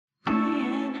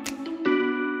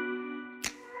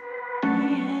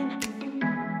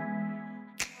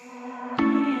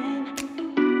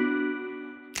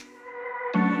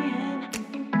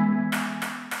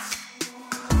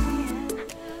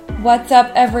What's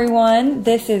up, everyone?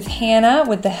 This is Hannah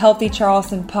with the Healthy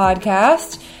Charleston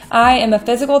podcast. I am a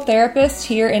physical therapist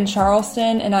here in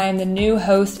Charleston, and I am the new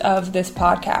host of this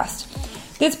podcast.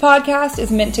 This podcast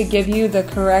is meant to give you the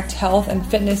correct health and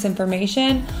fitness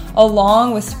information,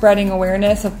 along with spreading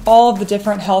awareness of all of the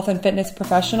different health and fitness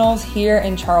professionals here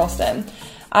in Charleston.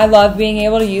 I love being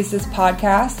able to use this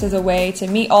podcast as a way to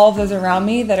meet all of those around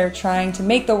me that are trying to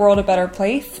make the world a better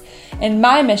place. And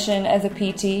my mission as a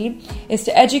PT is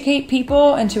to educate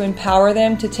people and to empower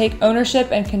them to take ownership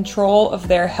and control of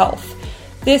their health.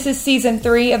 This is season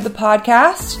 3 of the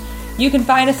podcast. You can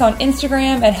find us on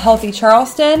Instagram at Healthy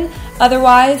Charleston.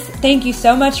 Otherwise, thank you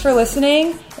so much for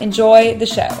listening. Enjoy the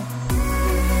show.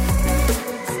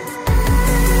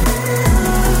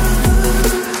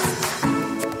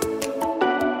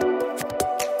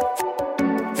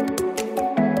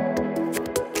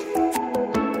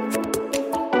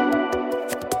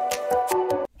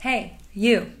 Hey,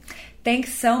 you.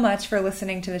 Thanks so much for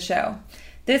listening to the show.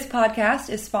 This podcast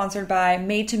is sponsored by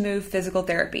Made to Move Physical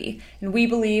Therapy, and we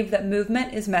believe that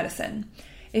movement is medicine.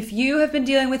 If you have been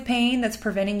dealing with pain that's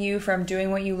preventing you from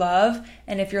doing what you love,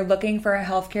 and if you're looking for a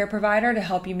healthcare provider to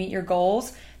help you meet your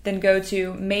goals, then go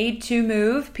to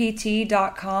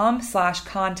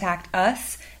madetomove.pt.com/contact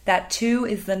us. That 2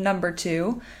 is the number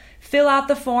 2. Fill out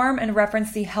the form and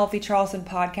reference the Healthy Charleston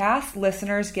podcast.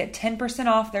 Listeners get 10%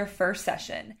 off their first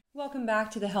session. Welcome back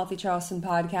to the Healthy Charleston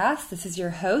podcast. This is your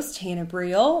host, Hannah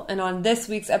Briel, and on this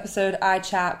week's episode, I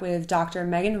chat with Dr.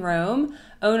 Megan Rome,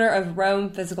 owner of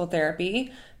Rome Physical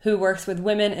Therapy, who works with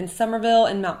women in Somerville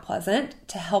and Mount Pleasant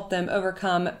to help them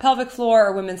overcome pelvic floor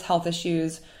or women's health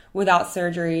issues without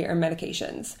surgery or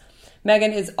medications.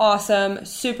 Megan is awesome,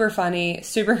 super funny,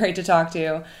 super great to talk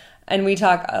to, and we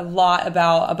talk a lot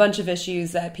about a bunch of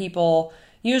issues that people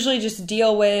usually just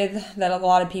deal with, that a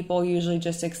lot of people usually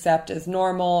just accept as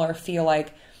normal or feel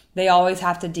like they always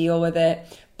have to deal with it.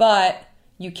 But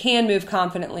you can move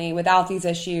confidently without these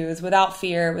issues, without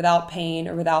fear, without pain,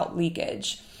 or without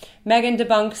leakage. Megan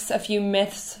debunks a few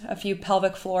myths, a few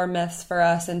pelvic floor myths for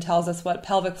us, and tells us what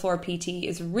pelvic floor PT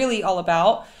is really all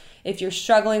about. If you're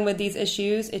struggling with these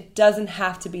issues, it doesn't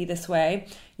have to be this way.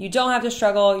 You don't have to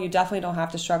struggle. You definitely don't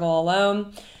have to struggle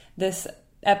alone. This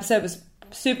episode was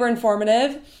super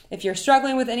informative. If you're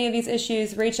struggling with any of these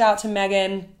issues, reach out to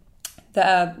Megan.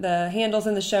 The handle's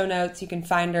in the show notes. You can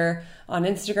find her on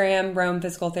Instagram, Rome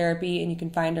Physical Therapy, and you can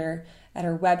find her at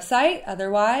her website.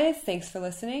 Otherwise, thanks for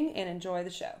listening and enjoy the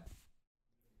show.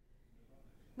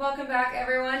 Welcome back,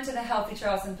 everyone, to the Healthy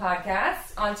Charleston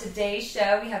podcast. On today's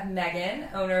show, we have Megan,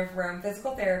 owner of Rome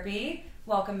Physical Therapy.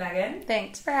 Welcome, Megan.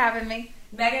 Thanks for having me.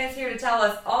 Megan is here to tell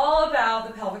us all about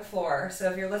the pelvic floor.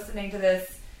 So if you're listening to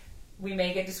this, we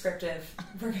may get descriptive.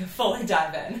 We're going to fully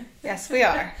dive in. Yes, we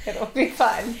are. It'll be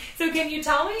fun. So can you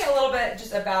tell me a little bit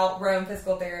just about Rome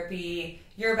Physical Therapy,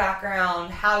 your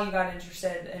background, how you got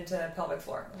interested into pelvic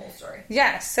floor, the whole story?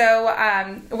 Yeah, so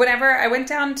whenever I went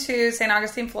down to St.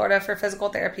 Augustine, Florida for physical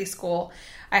therapy school,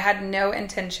 I had no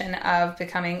intention of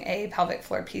becoming a pelvic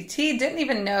floor PT. Didn't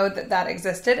even know that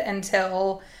existed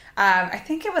until I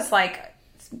think it was like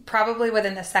probably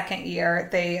within the second year,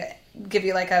 they give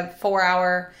you like a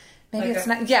 4-hour... Maybe like it's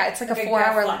not. Yeah, it's like a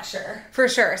 4-hour lecture. For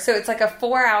sure. So it's like a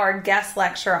 4-hour guest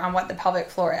lecture on what the pelvic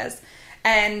floor is.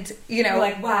 And, you know. You're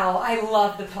like, wow, I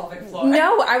love the pelvic floor.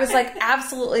 No, I was like,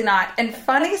 absolutely not. And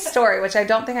funny story, which I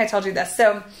don't think I told you this.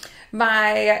 So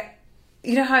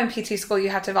you know how in PT school you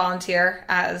have to volunteer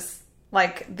as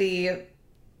like the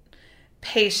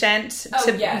patient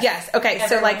yes. Okay. Everyone,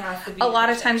 so like a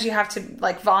lot of times you have to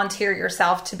like volunteer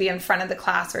yourself to be in front of the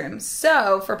classroom.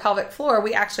 So for pelvic floor,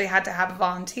 we actually had to have a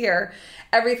volunteer.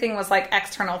 Everything was like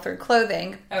external through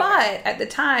clothing. Okay. But at the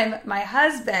time, my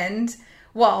husband,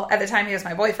 well, at the time he was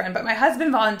my boyfriend, but my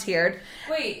husband volunteered.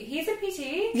 Wait, he's a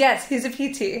PT? Yes, he's a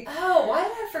PT. Oh, why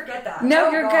did I forget that? No,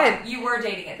 you're good. You were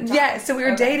dating at the time. Yeah, so we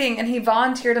were dating, and he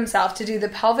volunteered himself to do the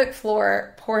pelvic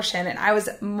floor portion, and I was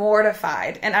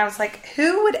mortified. And I was like,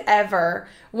 who would ever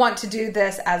want to do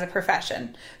this as a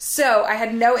profession? So I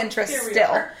had no interest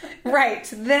still. Right.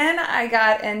 Then I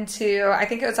got into, I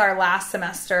think it was our last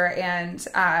semester, and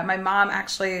my mom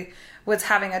actually was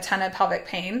having a ton of pelvic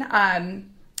pain.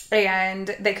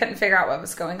 And they couldn't figure out what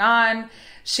was going on.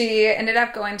 She ended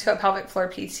up going to a pelvic floor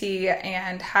PT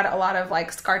and had a lot of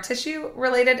like scar tissue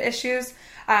related issues.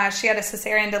 She had a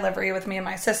cesarean delivery with me and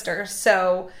my sister.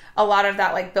 So a lot of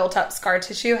that like built up scar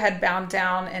tissue had bound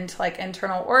down into like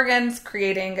internal organs,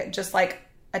 creating just like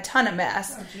a ton of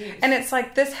mess. Oh, and it's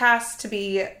like, this has to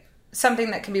be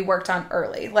something that can be worked on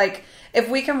early. Like if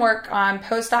we can work on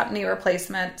post-op knee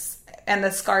replacements and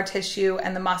the scar tissue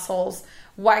and the muscles,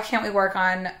 why can't we work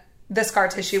on the scar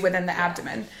tissue within the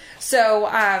abdomen. So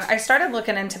I started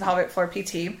looking into pelvic floor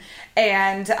PT,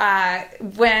 and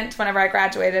whenever I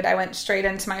graduated, I went straight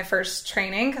into my first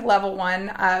training, level 1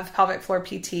 of pelvic floor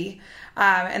PT.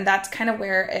 And that's kind of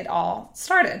where it all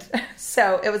started.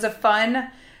 So it was a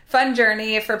fun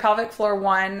journey for pelvic floor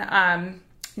 1.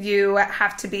 You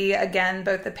have to be, again,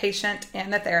 both the patient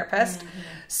and the therapist. Mm-hmm.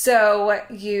 So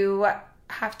you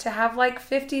have to have like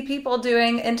 50 people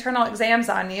doing internal exams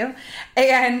on you,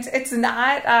 and it's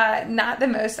not the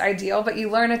most ideal, but you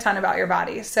learn a ton about your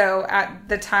body. So at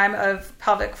the time of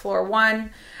pelvic floor 1,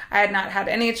 I had not had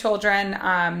any children.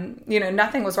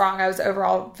 Nothing was wrong. I was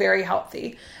overall very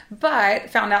healthy, but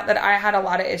found out that I had a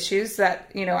lot of issues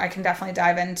that, I can definitely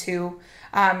dive into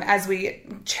as we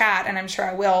chat, and I'm sure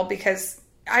I will, because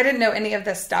I didn't know any of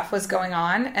this stuff was going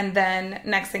on. And then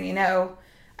next thing you know,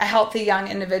 a healthy young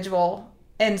individual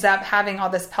ends up having all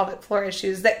this pelvic floor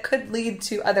issues that could lead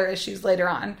to other issues later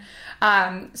on.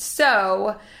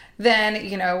 So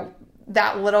then,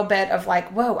 that little bit of like,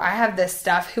 whoa, I have this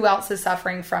stuff. Who else is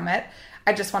suffering from it?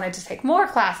 I just wanted to take more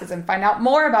classes and find out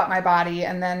more about my body,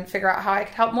 and then figure out how I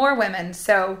could help more women.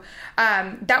 So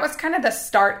that was kind of the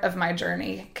start of my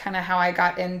journey, kind of how I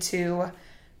got into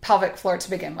pelvic floor to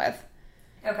begin with.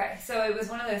 Okay, so it was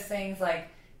one of those things like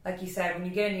you said, when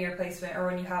you get a knee replacement or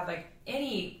when you have like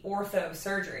any ortho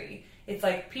surgery, it's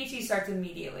like PT starts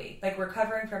immediately. Like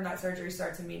recovering from that surgery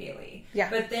starts immediately. Yeah.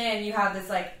 But then you have this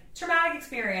like traumatic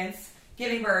experience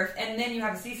giving birth, and then you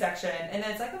have a C-section, and then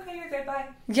it's like, okay, you're good, bye.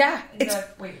 Yeah.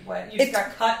 Wait, what? You just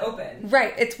got cut open.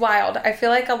 Right. It's wild. I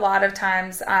feel like a lot of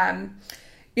times,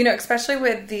 especially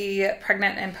with the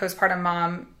pregnant and postpartum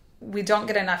mom, we don't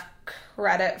get enough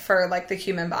credit for like the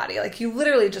human body. Like you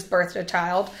literally just birthed a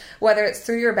child, whether it's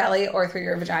through your belly or through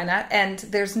your vagina, and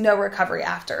there's no recovery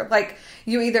after. Like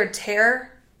you either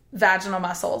tear vaginal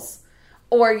muscles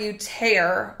or you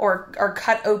tear or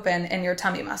cut open in your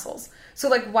tummy muscles. So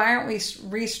like, why aren't we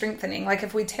re-strengthening? Like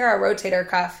if we tear a rotator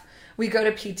cuff, we go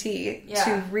to PT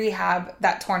to rehab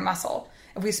that torn muscle.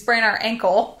 If we sprain our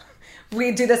ankle,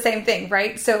 we do the same thing,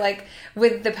 right? So like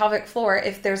with the pelvic floor,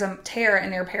 if there's a tear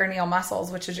in your perineal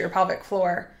muscles, which is your pelvic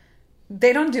floor,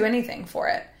 they don't do anything for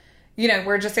it.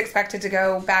 We're just expected to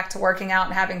go back to working out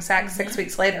and having sex 6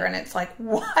 weeks later. And it's like,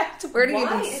 what? Where do you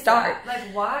even start?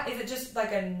 Like, why? Is it just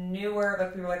like a newer,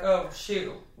 like people are like, oh,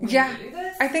 shoot, we need to do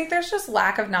this? I think there's just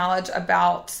lack of knowledge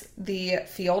about the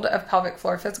field of pelvic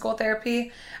floor physical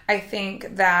therapy. I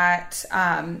think that,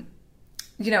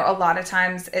 a lot of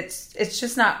times it's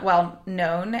just not well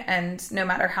known, and no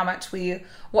matter how much we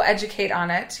will educate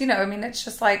on it, it's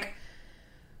just like,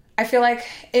 I feel like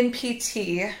in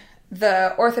PT,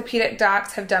 the orthopedic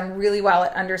docs have done really well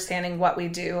at understanding what we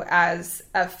do as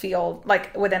a field,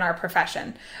 like within our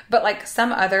profession. But like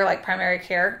some other like primary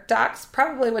care docs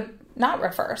probably would not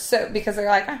refer. So because they're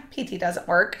like, PT doesn't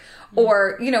work,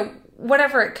 or,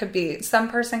 whatever it could be. Some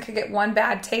person could get one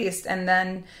bad taste, and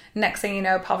then next thing you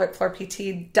know, pelvic floor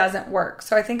PT doesn't work.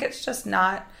 So I think it's just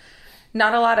not a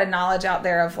lot of knowledge out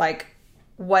there of like,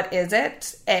 what is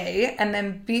it? A, and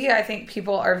then B, I think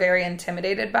people are very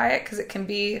intimidated by it because it can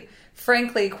be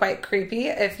frankly quite creepy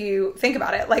if you think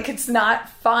about it. Like it's not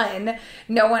fun.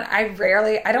 I don't want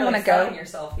to go.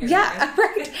 Yourself here, yeah,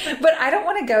 right. But I don't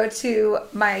want to go to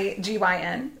my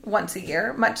GYN once a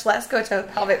year, much less go to a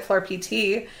pelvic floor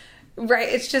PT. Right.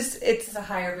 It's a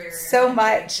higher barrier. So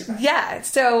much. Yeah.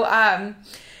 So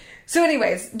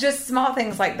anyways, just small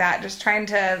things like that, just trying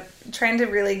to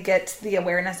really get the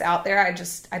awareness out there.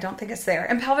 I don't think it's there.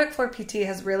 And pelvic floor PT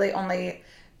has really only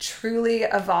truly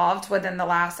evolved within the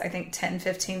last, I think, 10,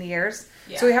 15 years.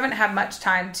 Yeah. So we haven't had much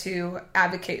time to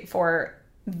advocate for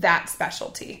that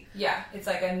specialty. Yeah. It's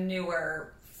like a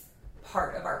newer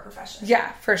part of our profession.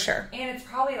 Yeah, for sure. And it's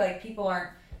probably like people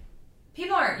aren't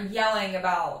yelling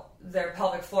about their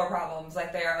pelvic floor problems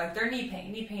like they are like their knee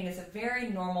pain. Knee pain is a very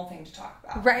normal thing to talk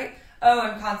about. Right. Oh,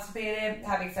 I'm constipated,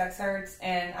 having sex hurts,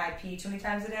 and I pee 20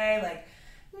 times a day. Like,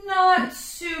 not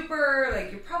super,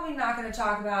 like, you're probably not going to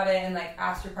talk about it and, like,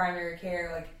 ask your primary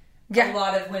care. Like, a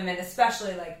lot of women,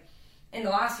 especially, like, in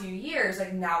the last few years,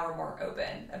 like, now we're more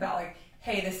open about, like,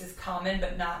 hey, this is common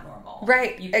but not normal.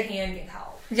 Right. You can get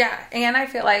help. Yeah, and I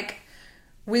feel like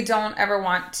we don't ever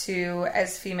want to,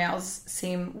 as females,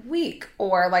 seem weak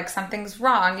or like something's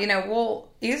wrong. We'll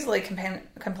easily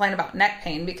complain about neck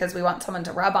pain because we want someone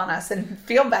to rub on us and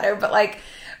feel better. But like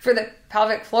for the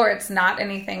pelvic floor, it's not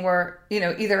anything where,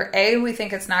 either A, we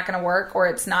think it's not going to work, or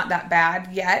it's not that bad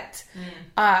yet.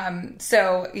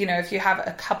 So, if you have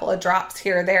a couple of drops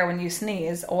here or there when you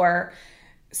sneeze, or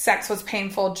sex was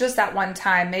painful just that one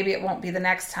time, maybe it won't be the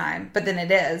next time, but then it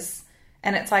is.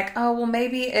 And it's like, oh, well,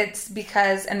 maybe it's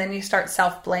because, and then you start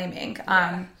self-blaming.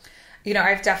 Yeah.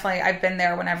 I've been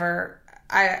there whenever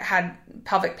I had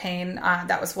pelvic pain.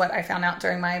 That was what I found out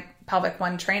during my pelvic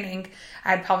 1 training.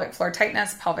 I had pelvic floor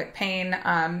tightness, pelvic pain.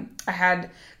 I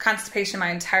had constipation my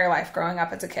entire life growing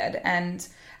up as a kid. And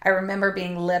I remember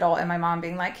being little and my mom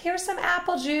being like, here's some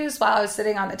apple juice while I was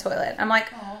sitting on the toilet. I'm like,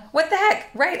 what the heck?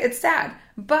 Right. It's sad.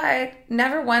 But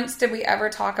never once did we ever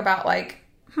talk about like,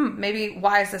 maybe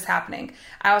why is this happening?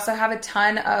 I also have a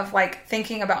ton of like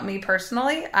thinking about me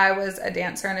personally. I was a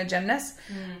dancer and a gymnast.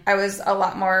 I was a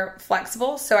lot more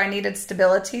flexible. So I needed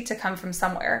stability to come from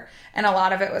somewhere. And a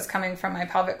lot of it was coming from my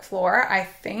pelvic floor, I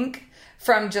think,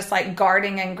 from just like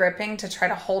guarding and gripping to try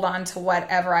to hold on to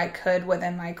whatever I could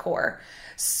within my core.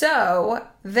 So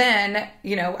then,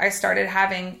 I started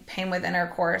having pain with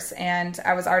intercourse and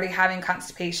I was already having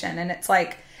constipation. And it's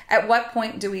like, at what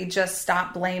point do we just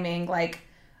stop blaming like,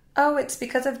 oh, it's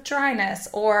because of dryness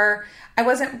or I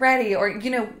wasn't ready or,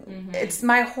 it's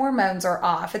my hormones are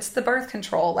off. It's the birth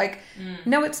control. Like,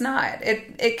 no, it's not.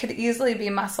 It could easily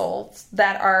be muscles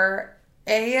that are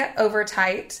over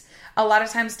tight. A lot of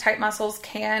times tight muscles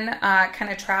can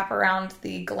kind of trap around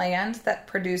the gland that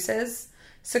produces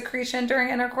secretion during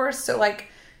intercourse. So like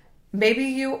maybe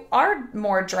you are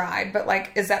more dry, but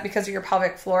like, is that because of your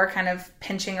pelvic floor kind of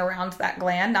pinching around that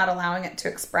gland, not allowing it to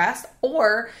express?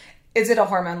 Or is it a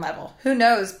hormone level? Who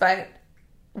knows? But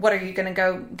what are you going to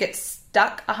go get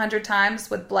stuck 100 times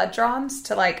with blood draws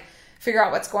to like figure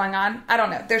out what's going on? I don't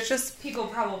know. There's just people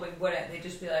probably wouldn't. They'd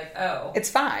just be like, oh,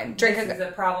 it's fine. This is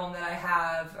a problem that I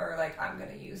have, or like I'm going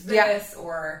to use this,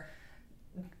 or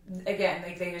again,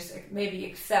 like they just maybe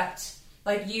accept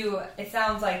like you. It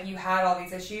sounds like you had all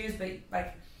these issues, but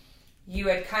like you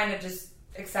had kind of just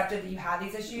accepted that you had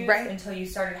these issues until you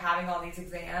started having all these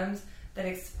exams that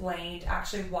explained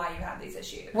actually why you have these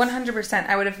issues. 100%.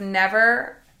 I would have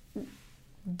never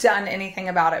done anything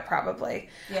about it probably.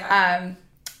 Yeah.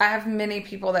 I have many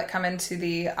people that come into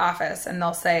the office and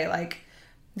they'll say like,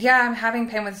 yeah, I'm having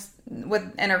pain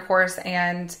with intercourse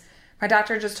and my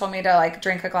doctor just told me to like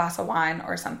drink a glass of wine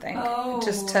or something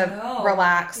just to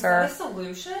relax. Is that a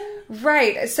solution?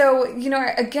 Right. So,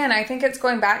 again, I think it's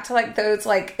going back to like those,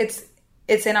 like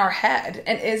it's in our head.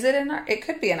 And is it it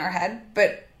could be in our head,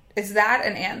 but is that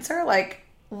an answer? Like,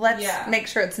 let's make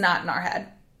sure it's not in our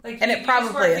head. Like, and it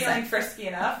probably isn't. Feeling frisky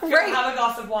enough. Right. Have a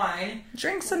glass of wine.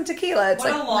 Drink some tequila. It's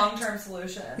what a long-term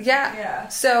solution. Yeah.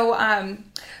 So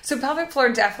pelvic floor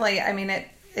definitely. I mean,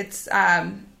 it's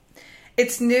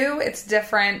new. It's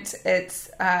different. It's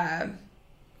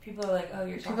people are like, oh,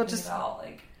 you're talking about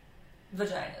like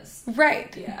vaginas.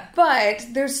 Right. Yeah. But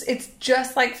it's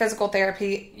just like physical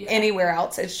therapy anywhere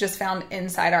else. It's just found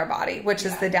inside our body, which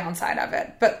is the downside of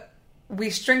it. But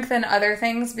we strengthen other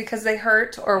things because they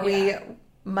hurt, or we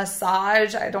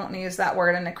massage. I don't use that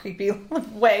word in a creepy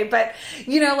way, but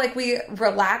like we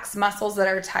relax muscles that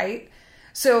are tight.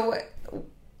 So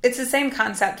it's the same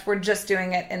concept. We're just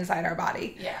doing it inside our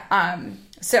body. Yeah.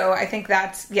 So I think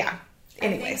that's, anyways.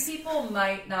 I think people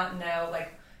might not know,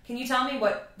 like, can you tell me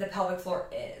what the pelvic floor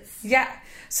is? Yeah.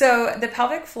 So the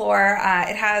pelvic floor,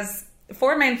 it has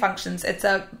 4 main functions. It's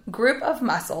a group of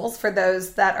muscles. For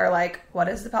those that are like, what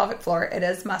is the pelvic floor? It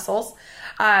is muscles.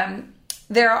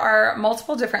 There are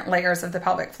multiple different layers of the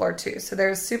pelvic floor too. So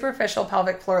there's superficial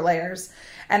pelvic floor layers,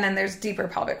 and then there's deeper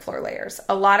pelvic floor layers.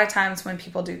 A lot of times when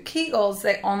people do Kegels,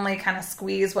 they only kind of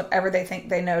squeeze whatever they think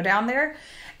they know down there.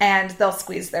 And they'll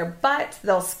squeeze their butt.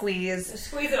 They'll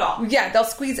squeeze it all. Yeah, they'll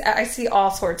squeeze. I see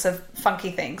all sorts of funky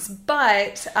things.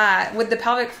 But with the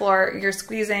pelvic floor, you're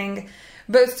squeezing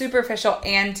both superficial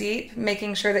and deep,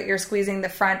 making sure that you're squeezing the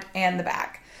front and the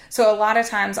back. So a lot of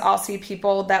times I'll see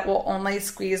people that will only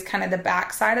squeeze kind of the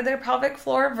back side of their pelvic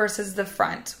floor versus the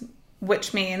front,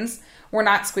 which means we're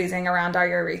not squeezing around our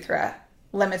urethra,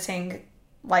 limiting,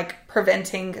 like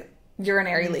preventing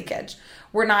urinary leakage.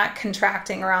 We're not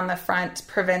contracting around the front,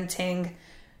 preventing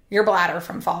your bladder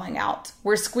from falling out.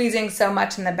 We're squeezing so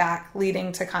much in the back,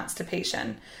 leading to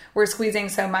constipation. We're squeezing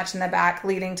so much in the back,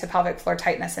 leading to pelvic floor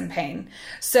tightness and pain.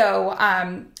 So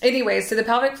anyways, so the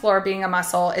pelvic floor being a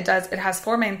muscle, it has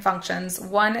 4 main functions.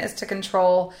 One is to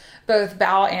control both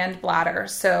bowel and bladder.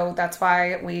 So that's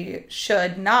why we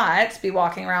should not be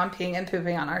walking around peeing and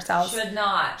pooping on ourselves. Should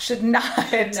not.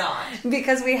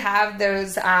 Because we have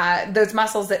those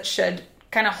muscles that should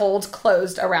kind of hold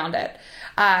closed around it.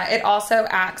 It also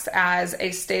acts as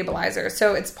a stabilizer.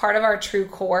 So it's part of our true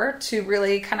core to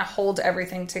really kind of hold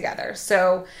everything together.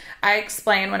 So I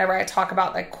explain, whenever I talk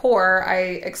about the core, I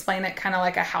explain it kind of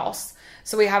like a house.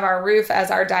 So we have our roof as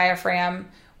our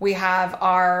diaphragm. We have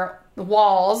our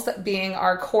walls being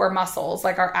our core muscles,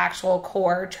 like our actual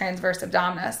core, transverse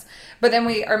abdominis. But then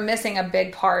we are missing a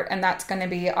big part, and that's going to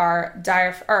be our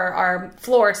our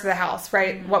floor to the house,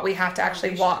 right? What we have to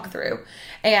actually walk through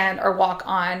or walk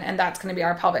on, and that's going to be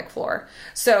our pelvic floor.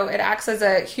 So it acts as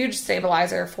a huge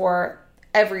stabilizer for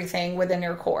everything within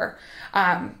your core.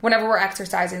 Whenever we're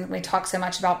exercising, we talk so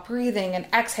much about breathing and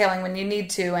exhaling when you need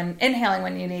to, and inhaling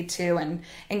when you need to, and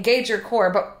engage your core,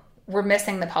 but we're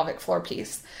missing the pelvic floor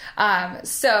piece.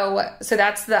 So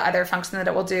that's the other function that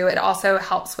it will do. It also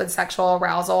helps with sexual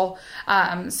arousal.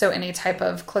 So any type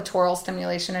of clitoral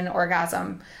stimulation and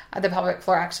orgasm, the pelvic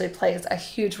floor actually plays a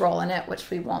huge role in it, which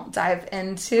we won't dive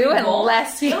into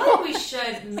unless you... I feel like we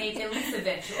should make at least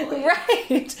eventually.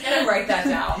 Right. And write that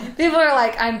down. People are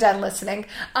like, I'm done listening.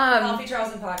 Healthy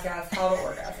Charleston podcast, how to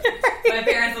orgasm. My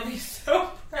parents will be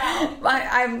so proud.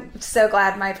 I'm so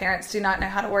glad my parents do not know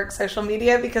how to work social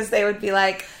media, because they would be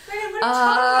like, Man, what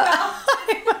are you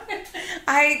talking about?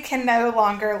 I can no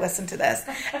longer listen to this.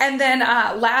 And then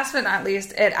last but not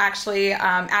least, it actually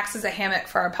acts as a hammock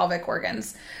for our pelvic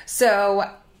organs. So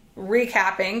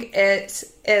recapping, it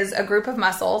is a group of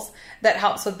muscles that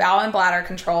helps with bowel and bladder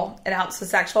control. It helps with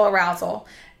sexual arousal.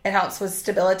 It helps with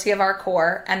stability of our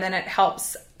core. And then it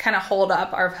helps kind of hold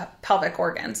up our pelvic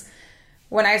organs.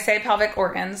 When I say pelvic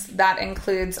organs, that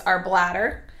includes our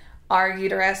bladder, our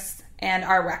uterus, and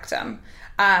our rectum.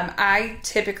 I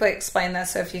typically explain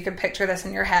this, so if you could picture this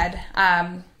in your head,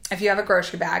 if you have a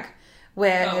grocery bag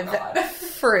with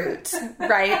fruit,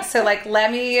 right? So like,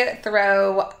 let me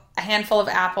throw a handful of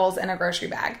apples in a grocery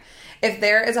bag. If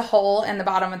there is a hole in the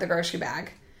bottom of the grocery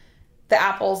bag, the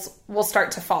apples will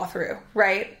start to fall through,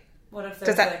 right? What if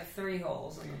there's like 3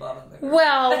 holes in the bottom of the grocery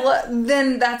Well,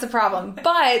 then that's a problem.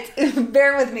 But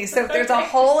bear with me. So if there's a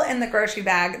hole in the grocery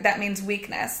bag, that means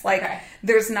weakness. Like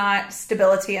there's not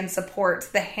stability and support.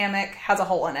 The hammock has a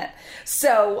hole in it.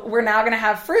 So we're now going to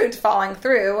have fruit falling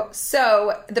through.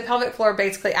 So the pelvic floor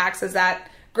basically acts as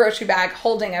that grocery bag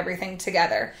holding everything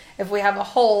together. If we have a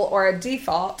hole or a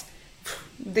default,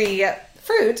 the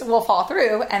fruit will fall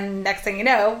through, and next thing you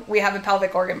know, we have a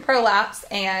pelvic organ prolapse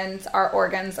and our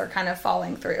organs are kind of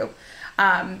falling through.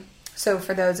 So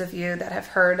for those of you that have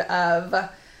heard of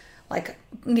like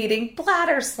needing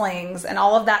bladder slings and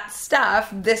all of that stuff,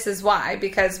 this is why,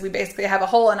 because we basically have a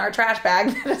hole in our trash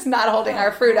bag that is not holding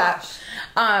our fruit up.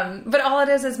 But all it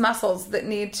is muscles that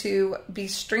need to be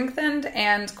strengthened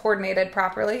and coordinated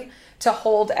properly to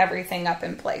hold everything up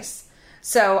in place.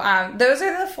 So those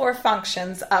are the 4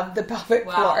 functions of the pelvic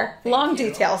floor. Long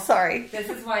detail, sorry.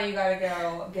 This is why you gotta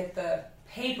go get the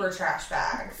paper trash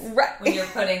bags when you're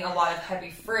putting a lot of heavy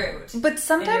fruit. But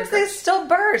sometimes they still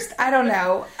burst. I don't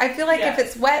know. I feel like if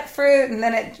it's wet fruit and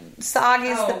then it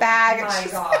soggies the bag. Oh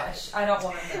my gosh, I don't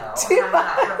want to know.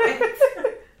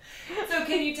 So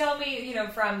can you tell me,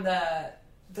 from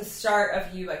the start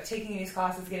of you like taking these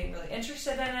classes, getting really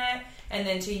interested in it, and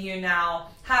then to you now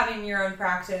having your own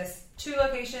practice, 2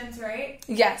 locations, right?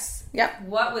 Yes. Yep.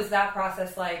 What was that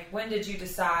process like? When did you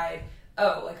decide,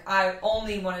 I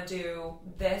only want to do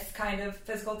this kind of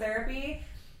physical therapy?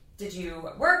 Did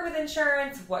you work with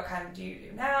insurance? What kind do you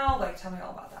do now? Tell me all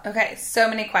about that. Okay, so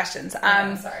many questions.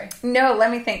 Sorry. No,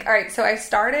 let me think. All right, so I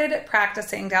started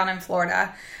practicing down in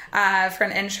Florida for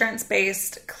an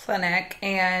insurance-based clinic,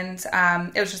 and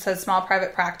it was just a small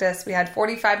private practice. We had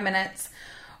 45 minutes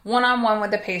one-on-one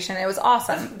with the patient. It was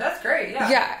awesome. That's great,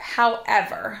 yeah. Yeah,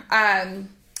 however,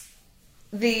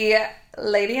 the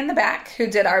lady in the back who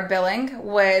did our billing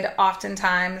would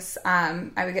oftentimes,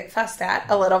 I would get fussed at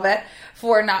a little bit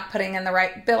for not putting in the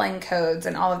right billing codes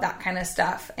and all of that kind of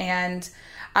stuff. And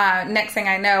next thing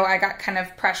I know, I got kind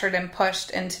of pressured and pushed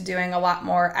into doing a lot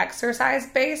more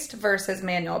exercise-based versus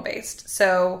manual-based.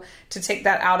 So to take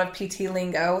that out of PT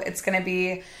lingo, it's going to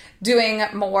be doing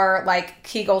more like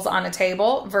Kegels on a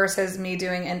table versus me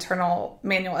doing internal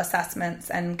manual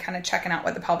assessments and kind of checking out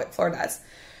what the pelvic floor does.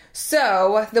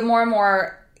 So the more and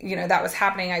more, that was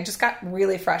happening, I just got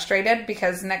really frustrated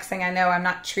because next thing I know, I'm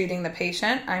not treating the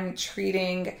patient. I'm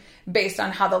treating based on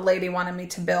how the lady wanted me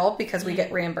to bill because we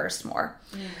get reimbursed more.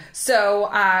 So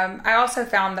I also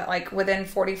found that within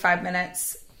 45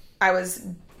 minutes, I was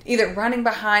either running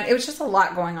behind. It was just a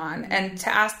lot going on. And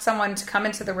to ask someone to come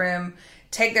into the room,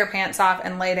 take their pants off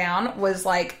and lay down was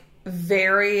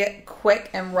very quick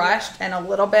and rushed and a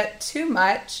little bit too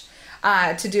much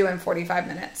to do in 45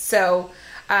 minutes. So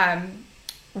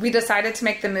we decided to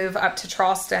make the move up to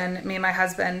Charleston, me and my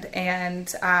husband,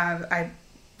 and I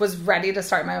was ready to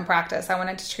start my own practice. I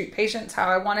wanted to treat patients how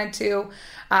I wanted to,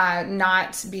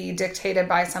 not be dictated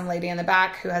by some lady in the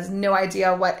back who has no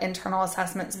idea what internal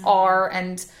assessments are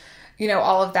and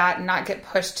all of that and not get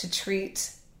pushed to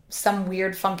treat some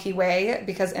weird funky way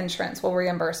because insurance will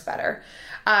reimburse better.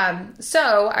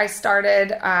 So I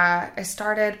started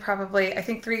probably, I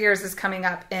think 3 years is coming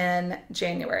up in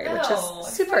January, which is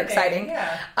super exciting.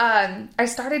 Yeah. I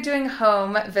started doing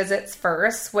home visits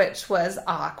first, which was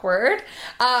awkward,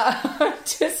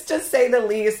 just to say the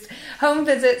least. Home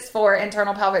visits for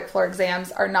internal pelvic floor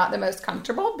exams are not the most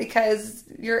comfortable because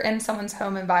you're in someone's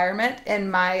home environment.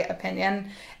 In my opinion,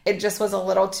 it just was a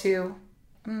little too,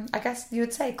 I guess you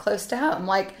would say, close to home.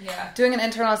 Like doing an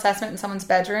internal assessment in someone's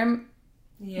bedroom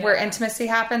where intimacy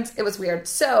happens, it was weird.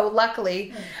 So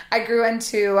luckily, I grew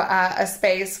into a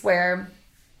space where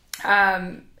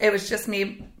it was just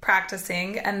me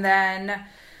practicing. And then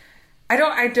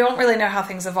I don't really know how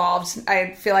things evolved.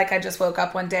 I feel like I just woke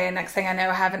up one day and next thing I know,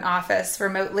 I have an office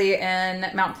remotely in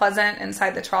Mount Pleasant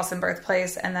inside the Charleston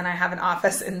birthplace. And then I have an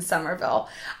office in Somerville.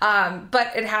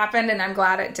 But it happened and I'm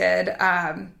glad it did.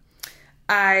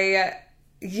 I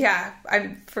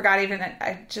forgot even,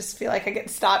 I just feel like I get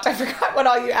stopped. I forgot what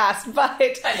all you asked,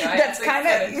 but that's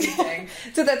kind of,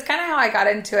 so that's kind of how I got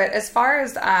into it as far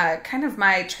as, kind of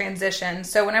my transition.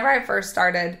 So whenever I first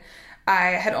started,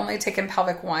 I had only taken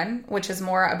Pelvic 1, which is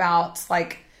more about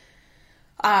like,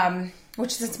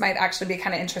 which this might actually be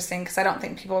kind of interesting because I don't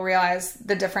think people realize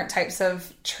the different types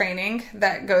of training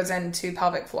that goes into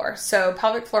pelvic floor. So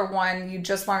pelvic floor 1, you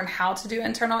just learn how to do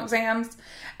internal exams,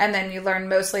 and then you learn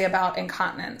mostly about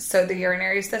incontinence, so the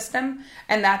urinary system,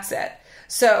 and that's it.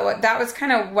 So that was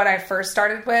kind of what I first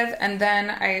started with, and then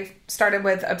I started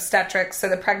with obstetrics, so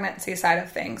the pregnancy side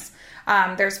of things.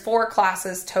 There's 4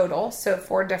 classes total, so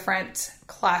 4 different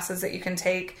classes that you can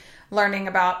take, learning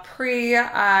about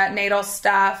prenatal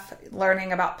stuff,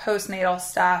 learning about postnatal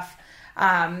stuff.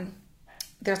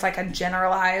 There's like a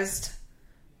generalized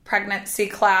pregnancy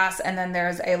class, and then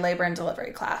there's a labor and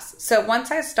delivery class. So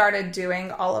once I started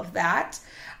doing all of that,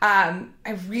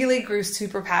 I really grew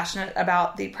super passionate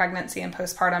about the pregnancy and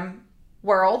postpartum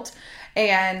world.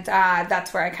 And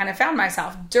that's where I kind of found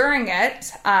myself. During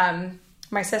it,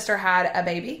 my sister had a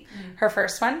baby, her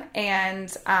first one,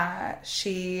 and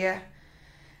she,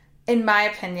 in my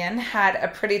opinion, had a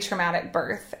pretty traumatic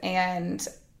birth, and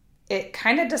it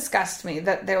kind of disgusted me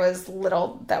that there was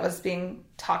little that was being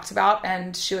talked about,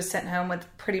 and she was sent home with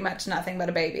pretty much nothing but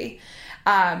a baby.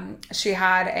 She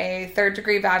had a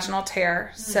 3rd-degree vaginal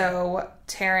tear, so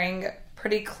tearing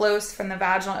pretty close from the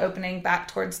vaginal opening back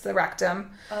towards the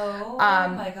rectum. Oh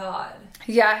my God.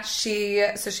 Yeah, she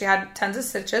had tons of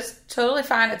stitches. Totally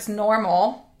fine. It's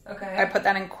normal. Okay. I put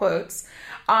that in quotes.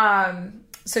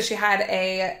 So she had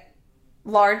a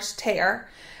large tear.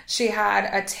 She had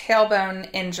a tailbone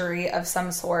injury of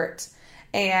some sort.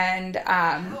 And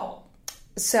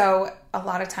so a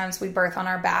lot of times we birth on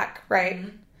our back, right?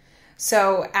 Mm-hmm.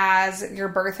 So as you're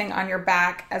birthing on your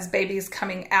back, as baby's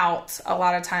coming out, a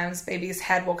lot of times baby's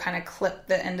head will kind of clip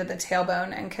the end of the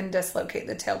tailbone and can dislocate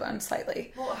the tailbone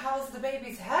slightly. Well, how's the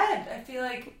baby's head? I feel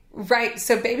like... Right.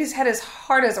 So baby's head is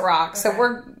hard as a rock. Okay. So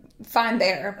we're fine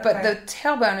there. But the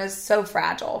tailbone is so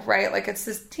fragile, right? Like it's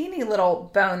this teeny little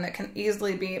bone that can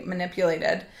easily be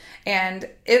manipulated. And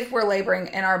if we're laboring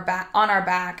in our back, on our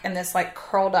back in this like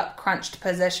curled up, crunched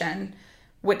position,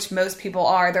 which most people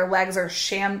are, their legs are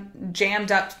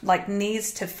jammed up like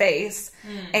knees to face,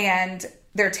 and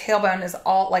their tailbone is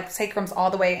all like sacrum's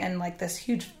all the way in like this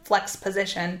huge flex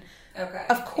position. Okay.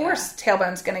 Of course,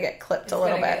 tailbone's going to get clipped a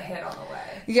little bit. Get hit on the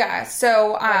way. Yeah.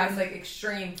 So it's like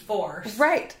extreme force.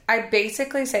 Right. I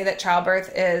basically say that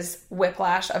childbirth is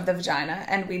whiplash of the vagina,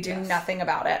 and we do nothing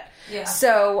about it. Yeah.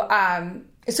 So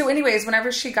so anyways,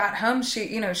 whenever she got home,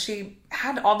 she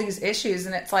had all these issues,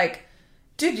 and it's like,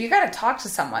 dude, you got to talk to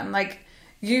someone. Like,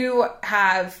 you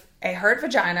have a hurt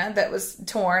vagina that was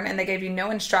torn, and they gave you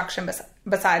no instruction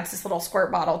besides this little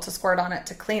squirt bottle to squirt on it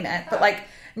to clean it. But, like,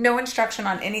 no instruction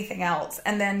on anything else.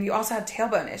 And then you also have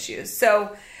tailbone issues.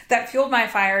 So that fueled my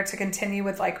fire to continue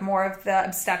with, like, more of the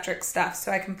obstetric stuff.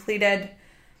 So I completed,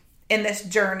 in this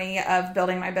journey of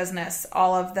building my business,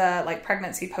 all of the, like,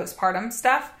 pregnancy, postpartum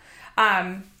stuff.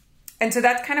 And so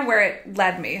that's kind of where it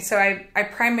led me. So I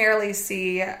primarily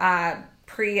see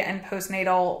pre and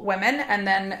postnatal women, and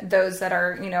then those that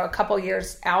are, a couple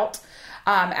years out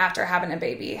after having a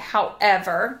baby.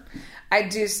 However, I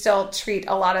do still treat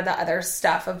a lot of the other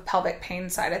stuff of pelvic pain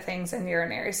side of things and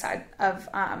urinary side of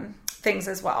things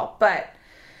as well. But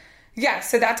yeah,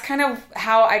 so that's kind of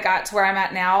how I got to where I'm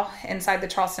at now inside the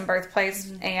Charleston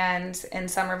birthplace, and in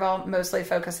Somerville, mostly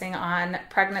focusing on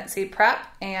pregnancy prep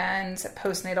and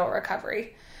postnatal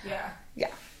recovery. Yeah.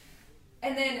 Yeah.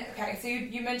 And then, okay, so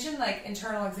you mentioned like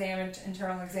internal exam.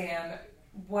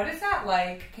 what is that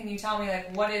like? Can you tell me,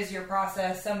 like, what is your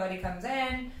process? Somebody comes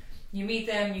in, you meet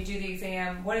them, you do the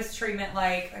exam. What is treatment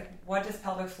like? Like, what does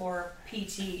pelvic floor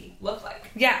PT look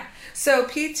like? Yeah. So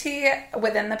PT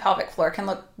within the pelvic floor can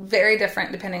look very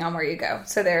different depending on where you go.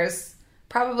 So there's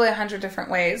probably 100 different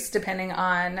ways depending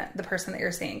on the person that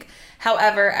you're seeing.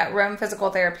 However, at Rome Physical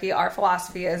Therapy, our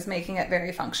philosophy is making it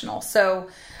very functional. So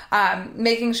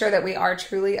making sure that we are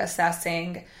truly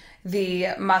assessing the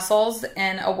muscles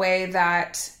in a way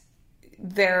that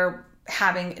they're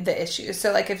having the issues.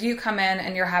 So like if you come in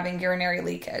and you're having urinary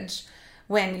leakage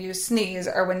when you sneeze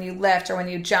or when you lift or when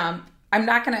you jump, I'm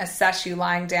not going to assess you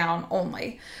lying down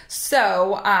only.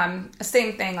 So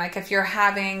same thing, like if you're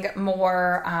having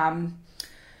more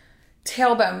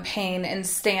tailbone pain in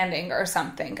standing or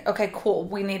something, okay, cool,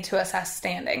 we need to assess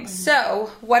standing. So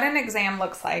what an exam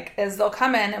looks like is they'll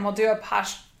come in and we'll do a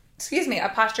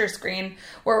posture screen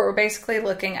where we're basically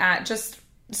looking at just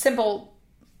simple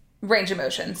range of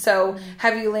motion. So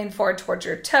have you lean forward towards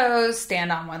your toes,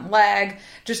 stand on one leg,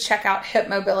 just check out hip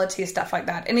mobility, stuff like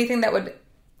that. Anything that would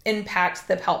impact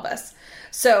the pelvis.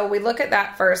 So we look at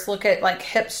that first, look at like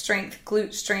hip strength,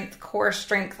 glute strength, core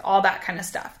strength, all that kind of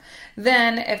stuff.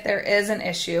 Then if there is an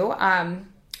issue,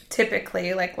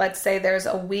 typically, like let's say there's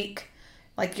a weak,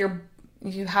 like you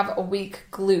have a weak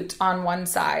glute on one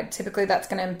side, typically that's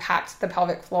going to impact the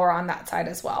pelvic floor on that side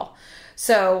as well.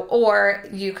 So, or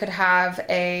you could have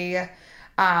a,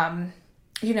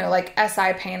 like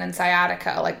SI pain and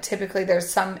sciatica, like typically there's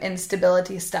some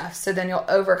instability stuff. So then you'll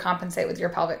overcompensate with your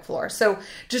pelvic floor. So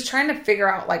just trying to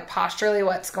figure out like posturally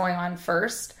what's going on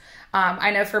first.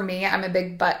 I know for me, I'm a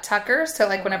big butt tucker. So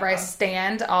like whenever I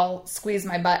stand, I'll squeeze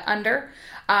my butt under,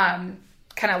 kind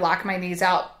of lock my knees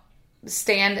out,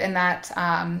 stand in that,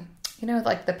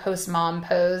 like the post-mom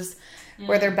pose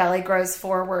where their belly grows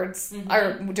forwards,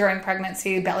 or during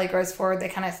pregnancy, belly grows forward. They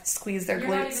kind of squeeze their glutes.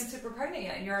 You're not even super pregnant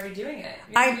yet, and you're already doing it.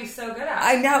 You're going to be so good at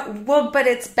it. I know. Well, but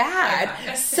it's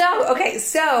bad.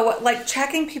 So like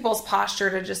checking people's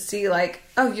posture to just see like,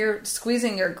 oh, you're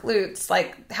squeezing your glutes.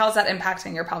 Like, how's that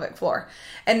impacting your pelvic floor?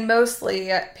 And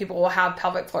mostly people will have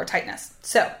pelvic floor tightness.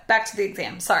 So back to the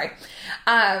exam. Sorry.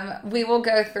 We will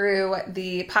go through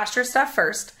the posture stuff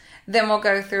first. Then we'll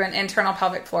go through an internal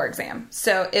pelvic floor exam.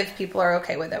 So if people are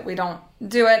okay with it, we don't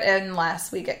do it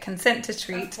unless we get consent to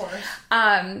treat. Of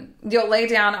course. You'll lay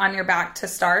down on your back to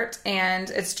start, and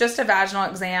it's just a vaginal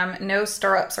exam, no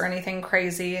stirrups or anything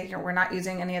crazy. We're not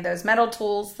using any of those metal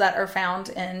tools that are found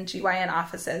in GYN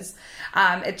offices.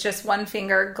 It's just one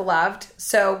finger gloved.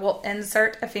 So we'll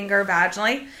insert a finger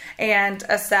vaginally and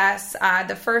assess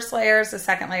the first layers, the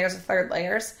second layers, the third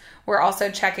layers. We're also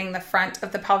checking the front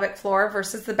of the pelvic floor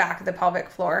versus the back of the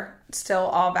pelvic floor, still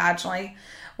all vaginally.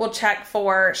 We'll check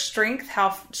for strength.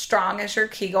 How strong is your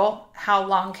Kegel? How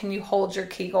long can you hold your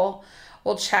Kegel?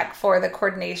 We'll check for the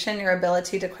coordination, your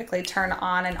ability to quickly turn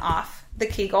on and off the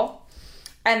Kegel.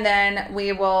 And then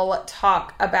we will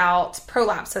talk about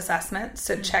prolapse assessment.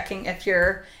 So checking if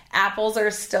your apples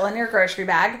are still in your grocery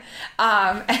bag.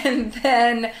 And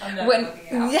then I'm not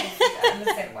looking at in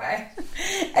the same way.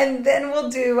 And then we'll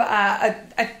do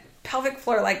a pelvic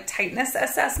floor like tightness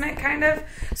assessment kind of.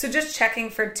 So just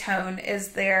checking for tone.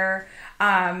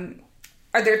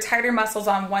 Are there tighter muscles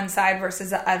on one side versus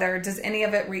the other? Does any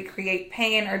of it recreate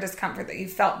pain or discomfort that you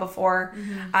felt before?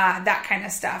 That kind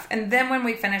of stuff. And then when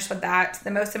we finish with that,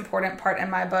 the most important part in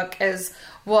my book is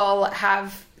we'll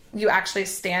have you actually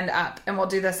stand up, and we'll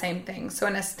do the same thing. So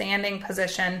in a standing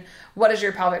position, what does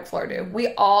your pelvic floor do?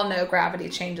 We all know gravity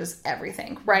changes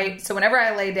everything, right? So whenever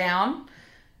I lay down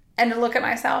and look at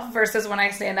myself versus when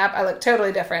I stand up, I look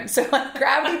totally different. So like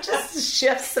gravity just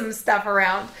shifts some stuff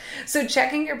around. So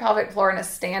checking your pelvic floor in a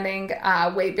standing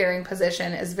weight-bearing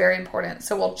position is very important.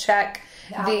 So we'll check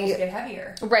the apples get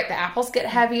heavier. Right, the apples get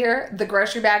heavier. The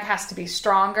grocery bag has to be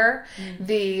stronger.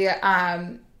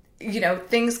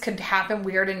 Things could happen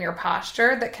weird in your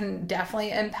posture that can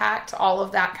definitely impact all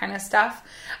of that kind of stuff.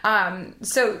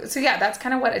 So yeah, that's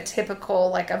kind of what a typical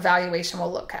like evaluation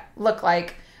will look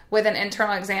like with an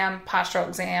internal exam, postural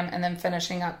exam, and then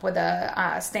finishing up with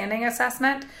a standing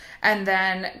assessment, and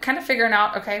then kind of figuring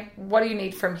out, okay, what do you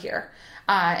need from here,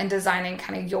 and designing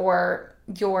kind of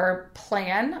your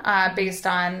plan based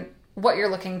on what you're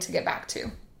looking to get back to.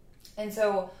 And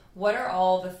so what are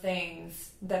all the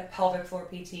things that pelvic floor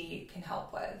PT can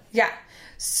help with? Yeah.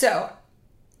 So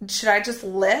should I just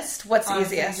list what's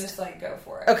easiest? Just like go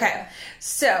for it. Okay. Yeah.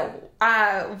 So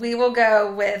we will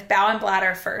go with bowel and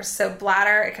bladder first. So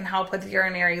bladder, it can help with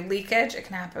urinary leakage. It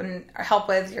can help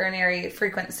with urinary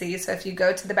frequency. So if you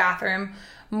go to the bathroom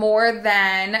more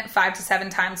than 5 to 7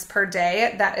 times per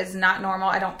day, that is not normal.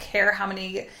 I don't care how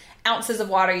many ounces of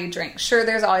water you drink. Sure,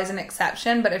 there's always an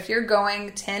exception, but if you're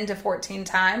going 10 to 14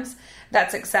 times,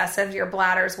 that's excessive. Your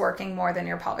bladder's working more than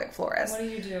your pelvic floor is. What do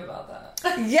you do about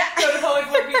that? Yeah. Go to pelvic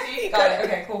floor PT? Got it.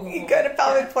 Okay, cool. You go to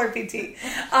pelvic floor PT.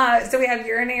 So we have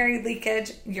urinary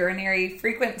leakage, urinary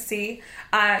frequency,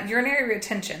 urinary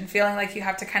retention, feeling like you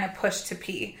have to kind of push to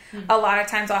pee. A lot of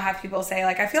times I'll have people say,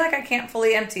 like, I feel like I can't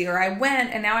fully empty, or I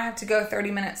went and now I have to go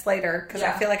 30 minutes later because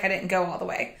I feel like I didn't go all the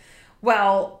way.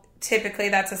 Well, typically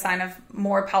that's a sign of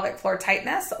more pelvic floor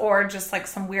tightness or just like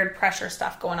some weird pressure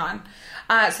stuff going on.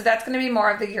 So that's going to be more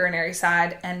of the urinary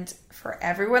side. And for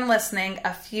everyone listening,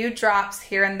 a few drops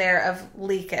here and there of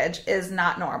leakage is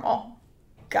not normal.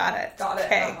 Got it.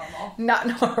 Okay.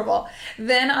 Not normal.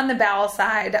 Then on the bowel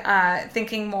side,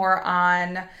 thinking more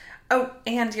on,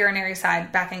 and urinary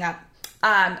side, backing up,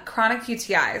 chronic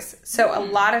UTIs. So a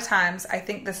lot of times, I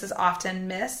think this is often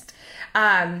missed.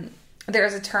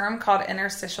 There's a term called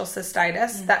interstitial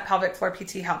cystitis that pelvic floor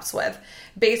PT helps with.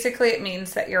 Basically, it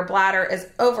means that your bladder is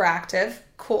overactive,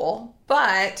 cool,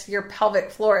 but your pelvic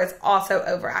floor is also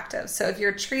overactive. So if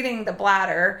you're treating the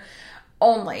bladder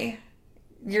only,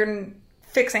 you're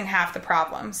fixing half the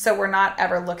problem. So we're not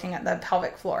ever looking at the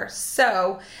pelvic floor.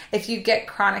 So if you get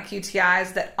chronic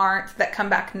UTIs that come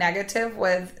back negative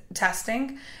with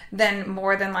testing, then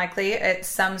more than likely it's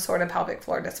some sort of pelvic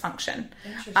floor dysfunction.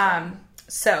 Interesting.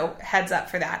 So heads up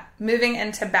for that. Moving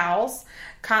into bowels,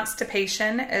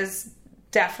 constipation is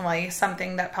definitely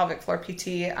something that pelvic floor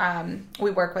PT,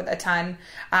 we work with a ton.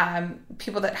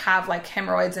 People that have like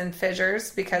hemorrhoids and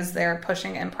fissures because they're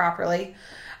pushing improperly.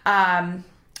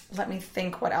 Let me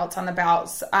think what else on the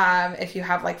bowels. If you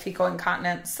have like fecal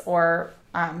incontinence or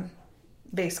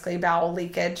basically bowel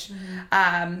leakage.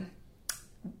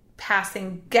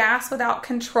 Passing gas without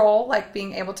control, like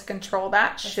being able to control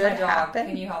that should happen.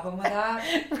 Can you help him with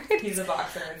that? Right. He's a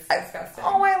boxer. It's disgusting.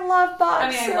 Oh, I love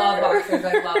boxers. I mean, I love boxers.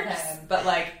 I love him. But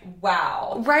like,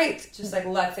 wow. Right. Just like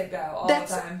lets it go all the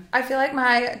time. I feel like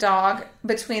my dog,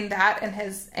 between that and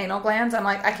his anal glands, I'm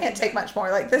like, I can't take much more.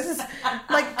 Like, this is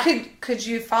like, could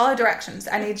you follow directions?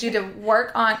 I need you to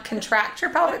work on, contract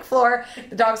your pelvic floor.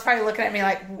 The dog's probably looking at me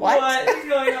like, what is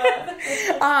going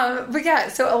on? But yeah,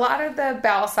 so a lot of the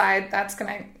bowel side, that's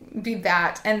going to be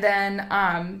that. And then,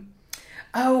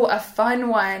 a fun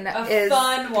one Okay.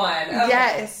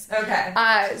 Yes. Okay.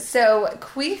 So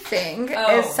queefing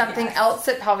is something else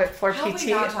at pelvic floor How PT. have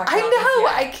we not talked I about know. this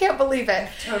yet? I can't believe it.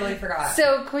 Totally forgot.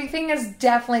 So queefing is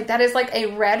definitely, that is like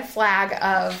a red flag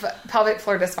of pelvic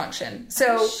floor dysfunction.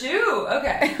 So shoot.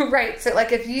 Okay. right. So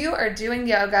like if you are doing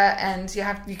yoga and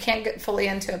you can't get fully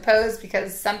into a pose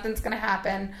because something's going to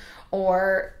happen,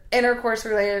 or intercourse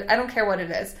related, I don't care what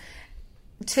it is.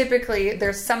 Typically,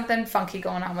 there's something funky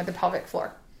going on with the pelvic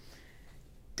floor.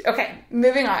 Okay,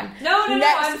 moving on. No,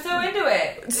 I'm so into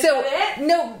it. Is that it?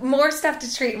 No, more stuff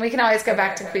to treat, and we can always go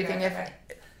back to queefing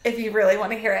if you really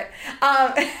want to hear it.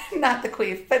 Not the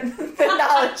queef, but the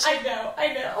knowledge.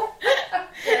 I know.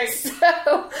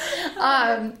 So,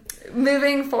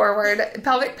 moving forward,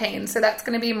 pelvic pain. So that's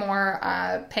going to be more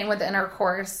pain with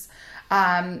intercourse.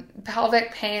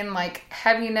 Pelvic pain, like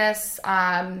heaviness.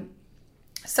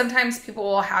 Sometimes people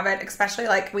will have it, especially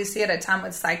like we see it a ton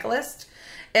with cyclists.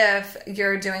 If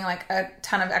you're doing like a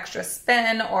ton of extra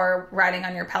spin or riding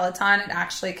on your Peloton, it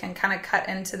actually can kind of cut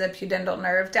into the pudendal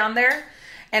nerve down there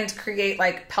and create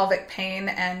like pelvic pain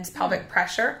and pelvic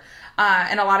pressure.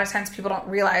 And a lot of times people don't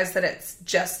realize that it's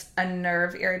just a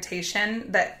nerve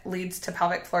irritation that leads to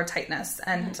pelvic floor tightness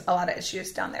and a lot of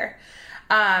issues down there.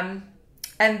 And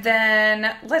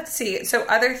then let's see. So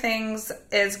other things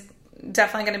is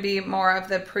definitely going to be more of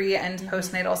the pre and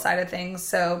postnatal side of things.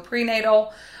 So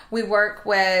prenatal, we work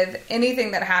with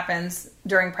anything that happens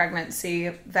during pregnancy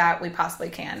that we possibly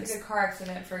can. It's like a car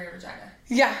accident for your vagina.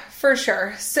 Yeah, for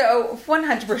sure. So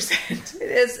 100%.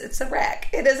 It's a wreck.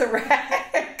 It is a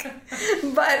wreck.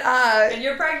 But and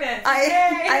you're pregnant. I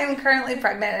am currently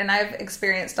pregnant and I've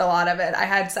experienced a lot of it. I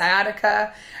had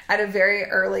sciatica at a very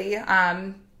early,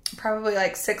 probably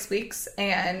like 6 weeks,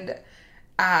 and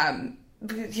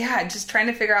just trying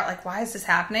to figure out like, why is this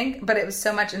happening? But it was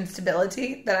so much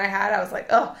instability that I had. I was like,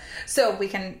 oh, so we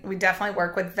definitely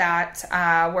work with that.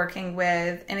 Working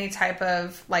with any type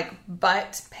of like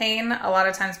butt pain. A lot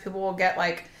of times people will get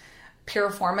like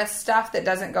piriformis stuff that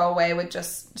doesn't go away with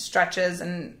just stretches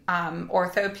and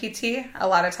ortho PT. A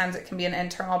lot of times it can be an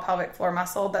internal pelvic floor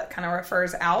muscle that kind of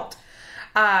refers out.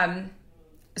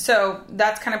 So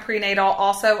that's kind of prenatal.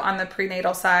 Also on the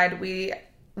prenatal side, we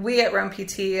at Rome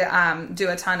PT do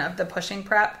a ton of the pushing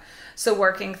prep. So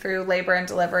working through labor and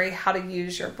delivery, how to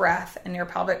use your breath and your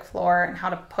pelvic floor and how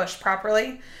to push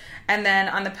properly. And then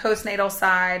on the postnatal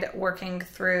side, working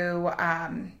through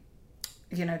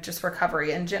just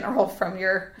recovery in general from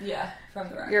your from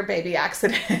the wreck. Your baby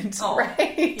accident, Oh,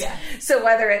 right? yeah. So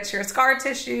whether it's your scar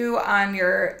tissue on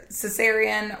your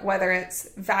cesarean, whether it's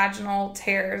vaginal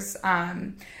tears,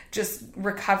 just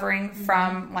recovering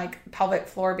from like pelvic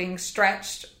floor being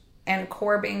stretched and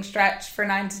core being stretched for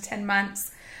 9 to 10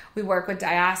 months. We work with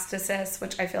diastasis,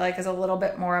 which I feel like is a little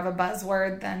bit more of a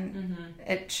buzzword than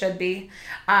it should be.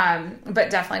 But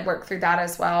definitely work through that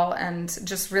as well. And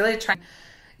just really trying,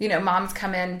 moms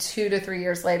come in 2 to 3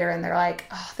 years later and they're like,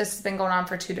 oh, this has been going on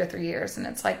for 2 to 3 years. And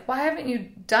it's like, why haven't you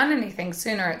done anything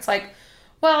sooner? It's like,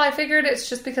 well, I figured it's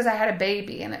just because I had a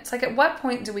baby. And it's like, at what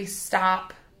point do we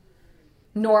stop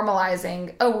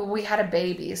normalizing, oh, well, we had a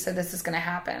baby, so this is going to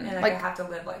happen. And I have to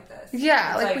live like this.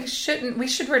 Yeah, we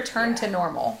should return to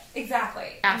normal.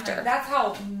 Exactly. After. And that's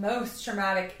how most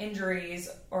traumatic injuries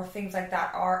or things like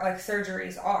that are, like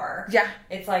surgeries are. Yeah.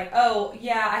 It's like, oh,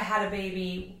 yeah, I had a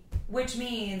baby, which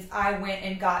means I went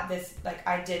and got this, like,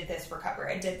 I did this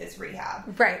recovery, I did this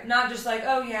rehab. Right. Not just like,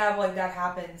 oh, yeah, well, like, that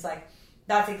happens. Like,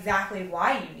 that's exactly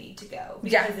why you need to go.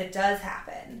 Because it does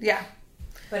happen. Yeah.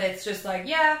 But it's just like,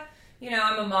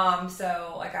 I'm a mom,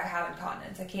 so, like, I have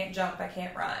incontinence. I can't jump. I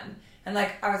can't run. And,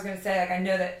 like, I was going to say, like, I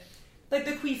know that, like,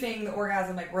 the queefing, the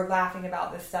orgasm, like, we're laughing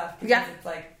about this stuff because it's,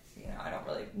 like, I don't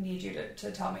really need you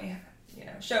to tell me,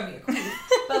 show me a queef.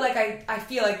 But, like, I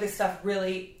feel like this stuff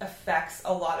really affects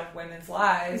a lot of women's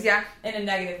lives in a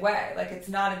negative way. Like, it's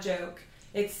not a joke.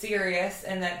 It's serious,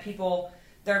 and that people,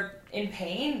 they're in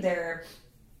pain. They're,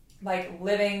 like,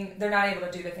 living, they're not able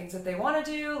to do the things that they want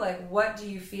to do. Like, what do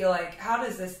you feel like, how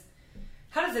does this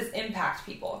impact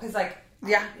people? Because, like,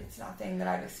 it's nothing that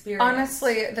I've experienced.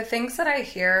 Honestly, the things that I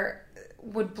hear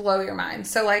would blow your mind.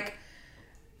 So, like,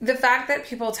 the fact that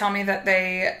people tell me that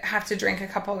they have to drink a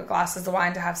couple of glasses of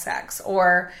wine to have sex,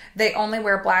 or they only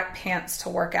wear black pants to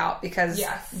work out because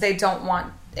they don't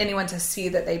want anyone to see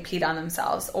that they peed on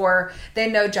themselves, or they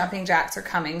know jumping jacks are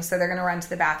coming, so they're going to run to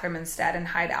the bathroom instead and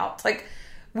hide out. Like,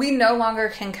 we no longer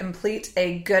can complete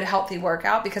a good, healthy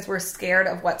workout because we're scared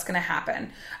of what's going to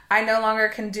happen. I no longer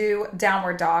can do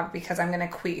downward dog because I'm going to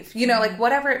queef. Like,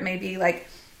 whatever it may be, like,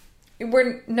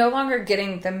 we're no longer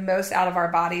getting the most out of our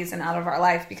bodies and out of our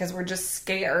life because we're just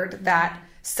scared that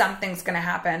something's going to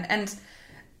happen. And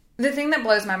the thing that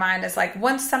blows my mind is, like,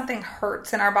 once something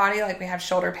hurts in our body, like we have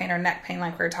shoulder pain or neck pain,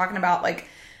 like we were talking about, like,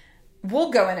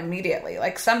 we'll go in immediately.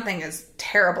 Like, something is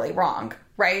terribly wrong,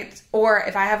 right? Or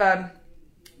if I have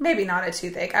maybe not a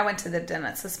toothache. I went to the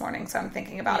dentist this morning, so I'm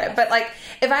thinking about it. But, like,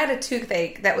 if I had a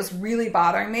toothache that was really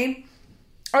bothering me,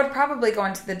 I would probably go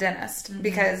into the dentist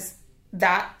because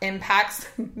that impacts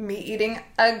me eating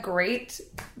a great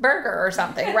burger or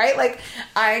something, right? Like,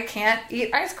 I can't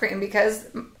eat ice cream because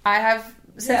I have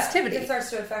sensitivity. It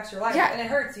starts to affect your life. Yeah. And it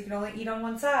hurts. You can only eat on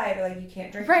one side, or, like, you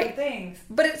can't drink good things.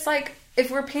 But it's like, if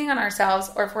we're peeing on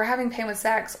ourselves, or if we're having pain with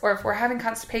sex, or if we're having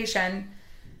constipation,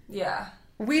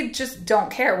 we just don't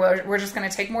care. We're just going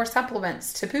to take more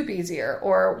supplements to poop easier,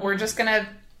 or we're just going to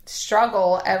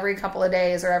struggle every couple of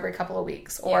days or every couple of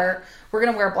weeks, or we're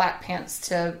going to wear black pants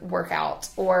to work out,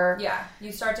 or... Yeah,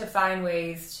 you start to find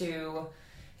ways to...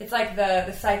 It's like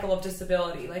the cycle of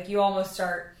disability. Like, you almost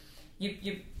start...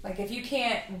 You like, if you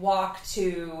can't walk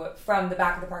from the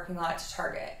back of the parking lot to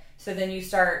Target, so then you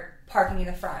start parking in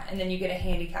the front, and then you get a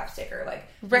handicap sticker. Like,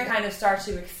 you kind of start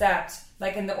to accept,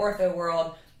 like in the ortho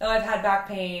world... Oh, I've had back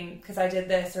pain because I did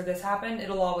this or this happened.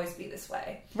 It'll always be this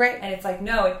way. Right. And it's like,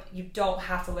 no, you don't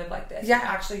have to live like this. Yeah.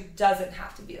 It actually doesn't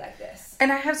have to be like this.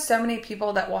 And I have so many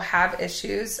people that will have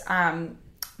issues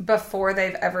before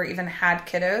they've ever even had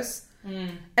kiddos.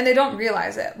 And they don't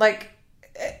realize it. Like,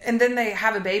 and then they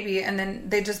have a baby and then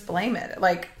they just blame it.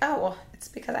 Like, oh, well, it's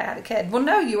because I had a kid. Well,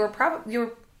 no, you were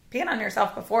peeing on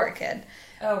yourself before a kid.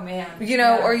 Oh, man.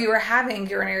 Or you were having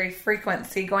urinary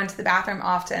frequency, going to the bathroom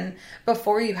often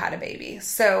before you had a baby.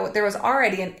 So there was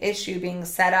already an issue being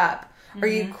set up, or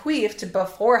you queefed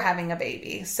before having a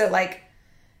baby. So, like,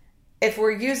 if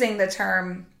we're using the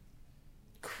term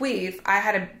queef,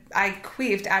 I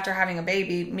queefed after having a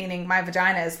baby, meaning my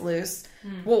vagina is loose.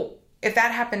 Well, if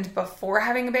that happened before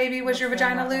having a baby, was your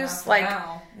vagina loose? Like,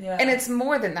 and it's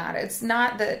more than that. It's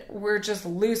not that we're just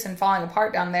loose and falling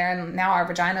apart down there and now our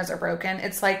vaginas are broken.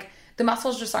 It's like the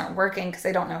muscles just aren't working because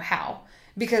they don't know how.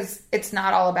 Because it's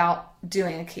not all about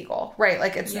doing a Kegel, right?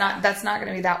 Like, it's not, that's not going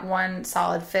to be that one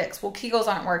solid fix. Well, Kegels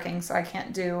aren't working, so I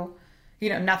can't do,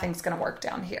 nothing's going to work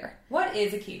down here. What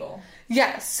is a Kegel?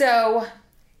 Yeah, so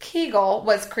Kegel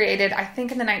was created, I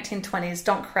think, in the 1920s.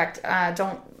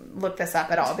 Don't look this up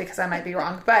at all because I might be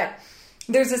wrong, but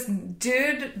there's this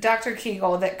dude, Dr.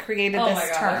 Kegel, that created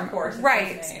this term. Of course,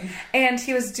 right? And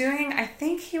he was doing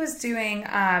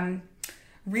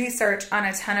research on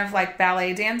a ton of like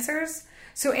ballet dancers.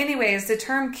 So anyways, the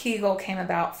term Kegel came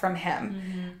about from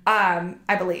him,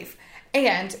 I believe.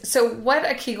 And so what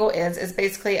a Kegel is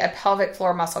basically a pelvic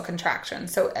floor muscle contraction.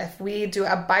 So if we do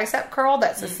a bicep curl,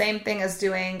 that's the same thing as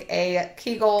doing a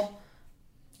Kegel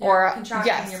or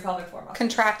contracting your pelvic floor muscles.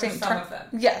 Contracting some of them.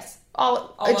 Yes.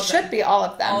 All it should be all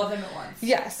of them. All of them at once.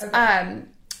 Yes. Okay.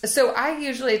 So I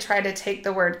usually try to take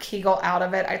the word Kegel out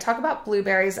of it. I talk about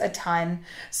blueberries a ton.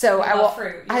 So I love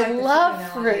fruit. I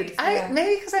love fruit.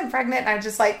 Maybe because I'm pregnant,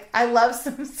 I love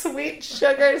some sweet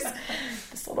sugars.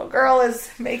 This little girl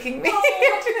is making me.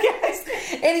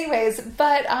 Anyways,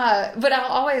 but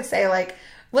I'll always say like,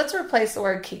 let's replace the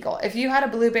word Kegel. If you had a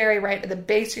blueberry right at the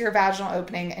base of your vaginal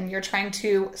opening and you're trying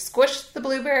to squish the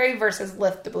blueberry versus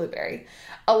lift the blueberry,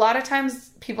 a lot of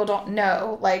times people don't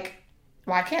know, like,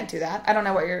 well, I can't do that. I don't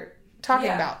know what you're talking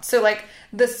about. So, like,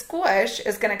 the squish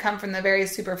is going to come from the very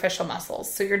superficial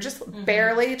muscles. So you're just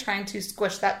barely trying to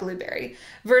squish that blueberry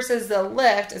versus the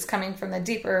lift is coming from the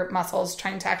deeper muscles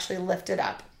trying to actually lift it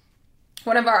up.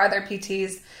 One of our other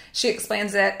PTs, she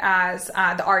explains it as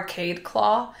the arcade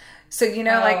claw. So, you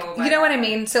know, you know what I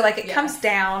mean? So, like, it comes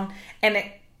down and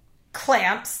it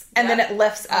clamps and then it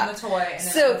lifts up. On the toy.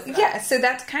 And so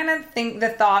that's kind of the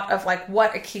thought of, like,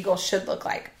 what a Kegel should look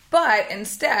like. But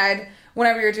instead,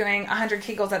 whenever you're doing 100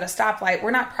 Kegels at a stoplight,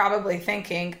 we're not probably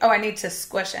thinking, oh, I need to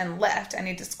squish and lift. I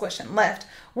need to squish and lift.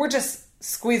 We're just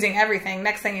squeezing everything.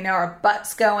 Next thing you know, our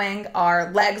butt's going,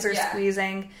 our legs are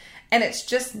squeezing, and it's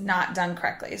just not done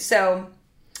correctly. So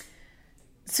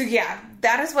yeah,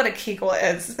 that is what a Kegel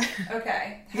is.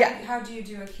 Okay. How do you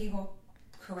do a Kegel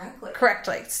correctly?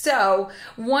 Correctly. So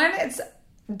one, it's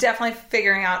definitely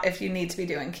figuring out if you need to be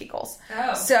doing Kegels.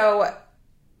 Oh. So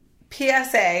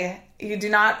PSA, you do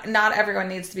not everyone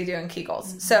needs to be doing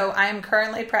Kegels. So I'm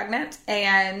currently pregnant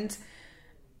and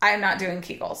I'm not doing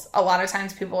Kegels. A lot of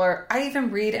times I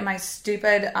even read in my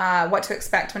stupid What to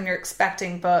Expect When You're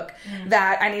Expecting book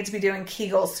that I need to be doing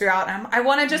Kegels throughout. And I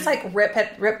want to just like rip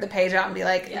the page out and be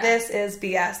like, this is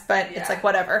BS, but it's like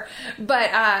whatever.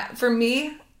 But for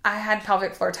me, I had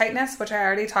pelvic floor tightness, which I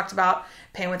already talked about,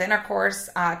 pain with intercourse,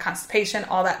 constipation,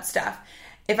 all that stuff.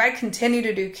 If I continue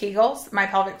to do Kegels, my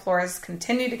pelvic floors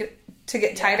continue to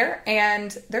get tighter,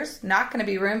 and there's not going to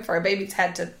be room for a baby's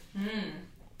head to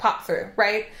pop through,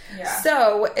 right? Yeah.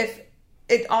 So if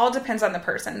it all depends on the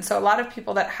person. So a lot of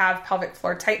people that have pelvic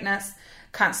floor tightness,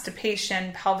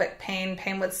 constipation, pelvic pain,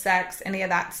 pain with sex, any of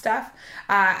that stuff,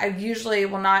 I usually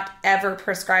will not ever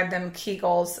prescribe them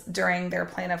Kegels during their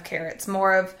plan of care. It's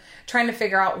more of trying to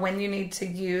figure out when you need to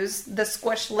use the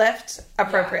squish lift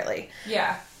appropriately.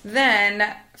 Yeah.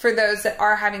 Then, for those that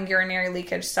are having urinary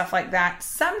leakage, stuff like that,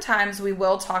 sometimes we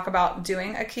will talk about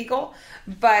doing a Kegel,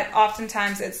 but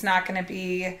oftentimes it's not going to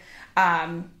be,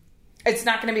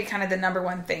 kind of the number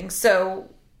one thing. So,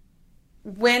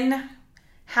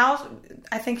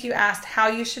 I think you asked how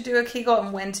you should do a Kegel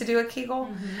and when to do a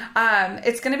Kegel.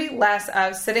 It's going to be less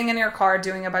of sitting in your car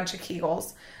doing a bunch of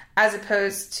Kegels, as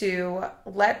opposed to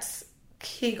let's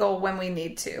Kegel when we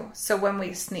need to. So when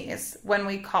we sneeze, when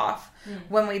we cough,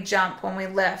 when we jump, when we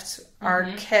lift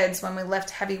our kids, when we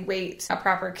lift heavy weight, a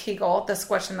proper Kegel, the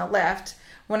squish and the lift.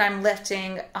 When I'm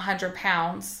lifting 100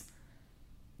 pounds,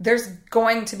 there's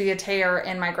going to be a tear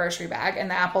in my grocery bag and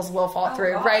the apples will fall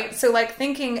through, right? So like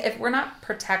thinking if we're not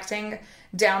protecting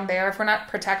down there, if we're not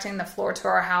protecting the floor to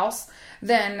our house,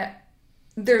 then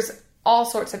there's all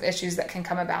sorts of issues that can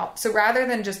come about. So rather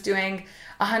than just doing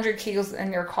 100 Kegels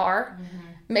in your car,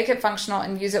 make it functional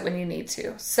and use it when you need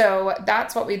to. So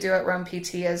that's what we do at Rome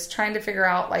PT, is trying to figure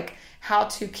out like how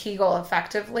to Kegel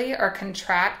effectively or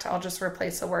contract. I'll just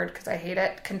replace the word because I hate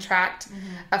it. Contract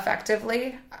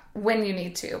effectively when you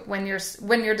need to, when your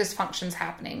dysfunction's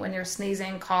happening, when you're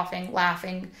sneezing, coughing,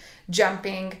 laughing,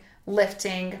 jumping,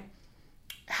 lifting,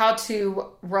 how to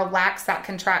relax that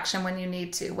contraction when you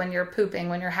need to, when you're pooping,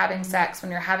 when you're having sex,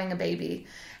 when you're having a baby,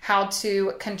 how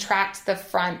to contract the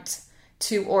front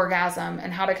to orgasm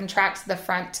and how to contract the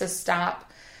front to stop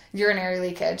urinary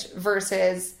leakage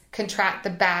versus contract the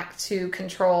back to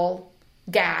control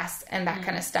gas and that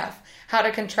kind of stuff. How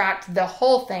to contract the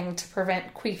whole thing to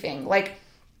prevent queefing. Like,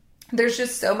 there's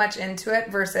just so much into it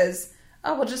versus,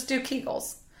 oh, we'll just do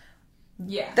Kegels.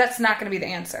 Yeah. That's not going to be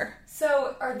the answer.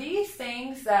 So are these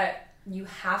things that you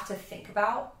have to think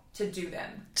about to do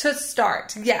them? To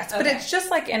start, yes. Okay. But it's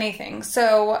just like anything.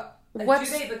 So do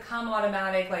they become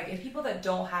automatic? Like, in people that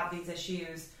don't have these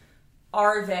issues,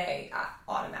 are they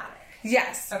automatic?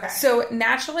 Yes. Okay. So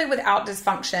naturally, without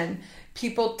dysfunction,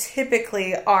 people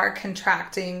typically are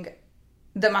contracting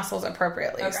the muscles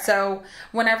appropriately. Okay. So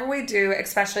whenever we do,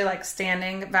 especially like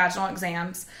standing vaginal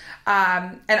exams,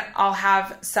 and I'll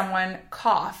have someone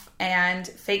cough and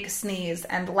fake sneeze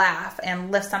and laugh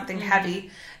and lift something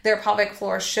heavy, their pelvic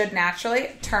floor should naturally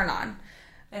turn on.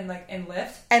 And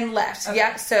lift? And lift, okay.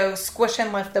 Yep. So squish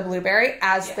and lift the blueberry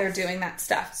as they're doing that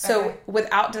stuff. So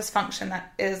without dysfunction,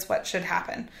 that is what should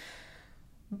happen.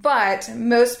 But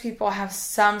most people have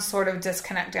some sort of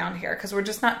disconnect down here because we're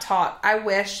just not taught. I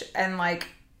wish, and like,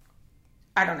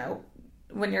 I don't know,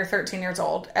 when you're 13 years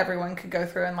old, everyone could go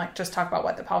through and like just talk about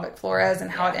what the pelvic floor is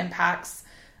and how it impacts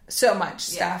so much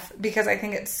stuff, because I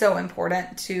think it's so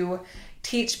important to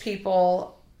teach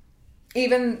people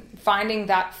even finding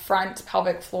that front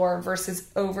pelvic floor versus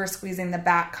over squeezing the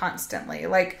back constantly.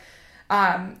 Like,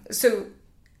 so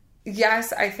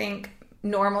yes, I think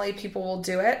normally people will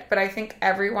do it, but I think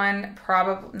everyone,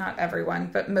 probably not everyone,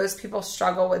 but most people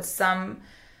struggle with some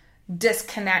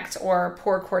disconnect or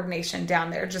poor coordination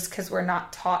down there just because we're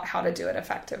not taught how to do it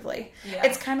effectively. Yeah.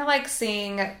 It's kind of like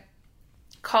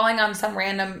calling on some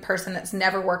random person that's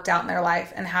never worked out in their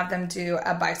life and have them do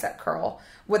a bicep curl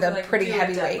with a pretty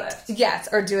heavy weight. Yes,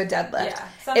 or do a deadlift. Yeah,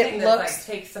 something that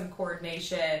takes some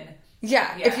coordination.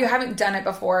 Yeah, if you haven't done it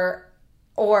before,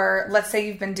 or let's say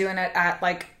you've been doing it at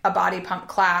like a body pump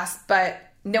class, but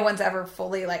no one's ever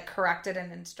fully like corrected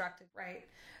and instructed, right?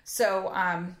 So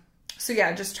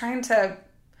yeah, just trying to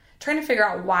figure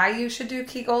out why you should do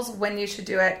Kegels, when you should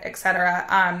do it, etc.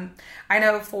 I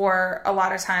know for a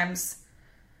lot of times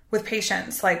with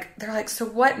patients, like they're like, so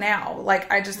what now? Like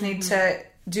I just need to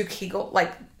do Kegel.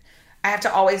 Like I have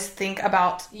to always think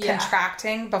about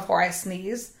contracting before I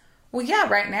sneeze. Well, yeah,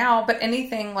 right now, but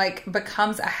anything like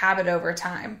becomes a habit over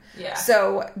time. Yeah.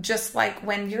 So just like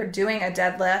when you're doing a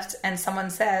deadlift and someone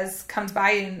comes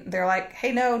by you and they're like,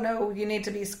 hey, no, you need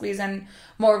to be squeezing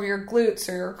more of your glutes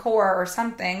or your core or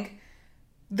something.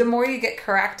 The more you get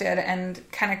corrected and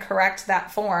kind of correct that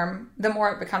form, the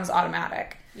more it becomes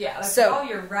automatic. Yeah. Like so while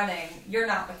you're running, you're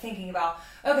not like thinking about,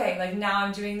 okay, like now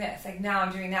I'm doing this, like now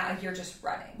I'm doing that. Like you're just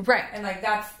running. Right. And like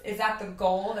is that the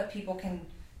goal that people can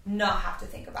not have to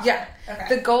think about? Yeah.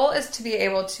 Okay. The goal is to be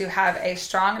able to have a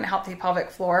strong and healthy pelvic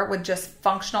floor with just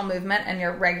functional movement and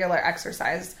your regular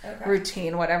exercise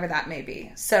routine, whatever that may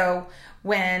be. So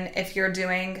if you're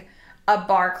doing a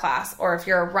bar class or if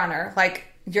you're a runner, like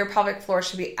your pelvic floor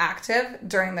should be active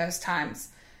during those times.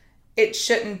 It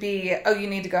shouldn't be, you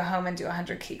need to go home and do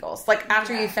 100 Kegels. Like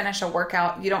after you finish a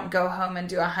workout, you don't go home and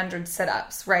do 100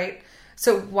 sit-ups, right?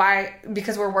 So why?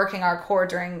 Because we're working our core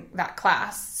during that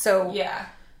class. So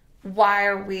why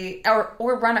are we, or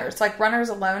runners, like runners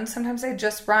alone, sometimes they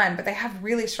just run, but they have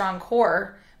really strong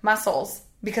core muscles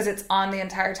because it's on the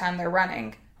entire time they're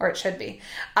running, or it should be,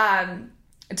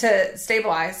 to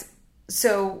stabilize.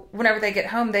 So whenever they get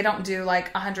home, they don't do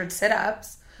like 100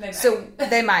 sit-ups.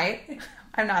 They might.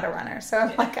 I'm not a runner, so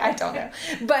I'm like, I don't know.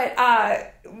 But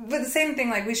the same thing,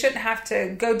 like we shouldn't have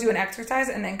to go do an exercise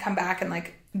and then come back and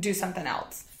like do something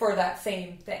else. For that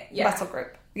same thing. Muscle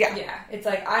group. Yeah. Yeah. It's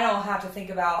like, I don't have to think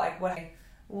about like when I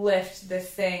lift this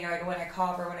thing or like when I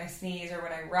cough or when I sneeze or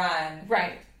when I run.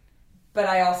 Right. But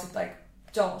I also like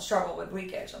don't struggle with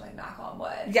leakage. I'm like, knock on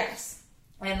wood. Yes.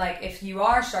 And like if you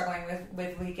are struggling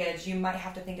with leakage, you might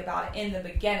have to think about it in the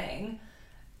beginning.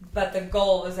 But the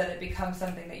goal is that it becomes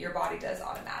something that your body does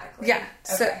automatically. Yeah.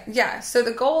 Okay. So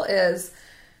the goal is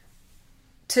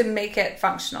to make it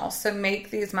functional. So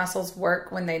make these muscles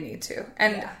work when they need to.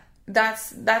 And that's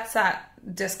that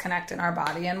disconnect in our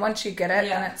body. And once you get it,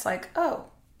 then it's like, oh,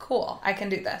 cool, I can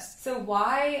do this. So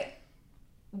why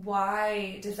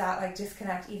does that like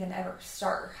disconnect even ever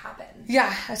start or happen?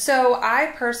 Yeah. So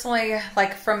I personally,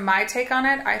 like from my take on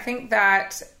it, I think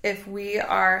that if we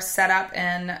are set up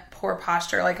in poor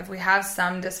posture, like if we have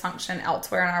some dysfunction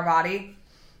elsewhere in our body,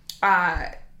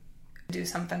 do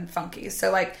something funky.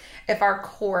 So like if our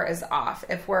core is off,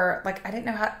 if we're like,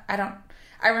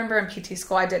 I remember in PT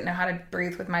school, I didn't know how to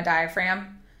breathe with my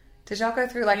diaphragm. Did y'all go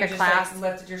through like a class? Like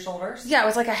lifted your shoulders? Yeah. It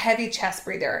was like a heavy chest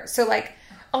breather. So like,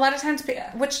 a lot of times,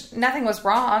 which nothing was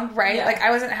wrong, right? Yeah. Like I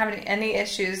wasn't having any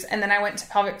issues. And then I went to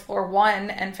pelvic floor 1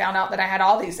 and found out that I had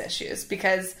all these issues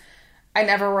because I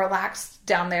never relaxed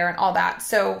down there and all that.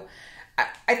 So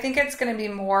I think it's going to be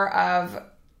more of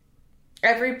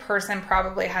every person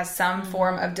probably has some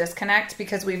form of disconnect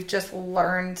because we've just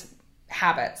learned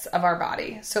habits of our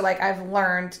body. So like I've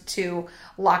learned to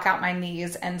lock out my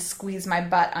knees and squeeze my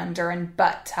butt under and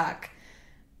butt tuck,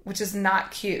 which is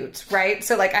not cute, right?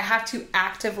 So like I have to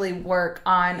actively work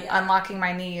on unlocking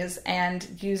my knees and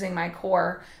using my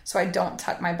core so I don't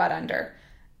tuck my butt under.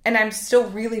 And I'm still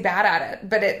really bad at it,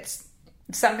 but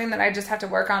something that I just have to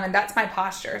work on, and that's my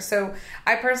posture. So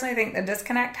I personally think the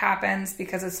disconnect happens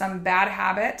because of some bad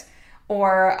habit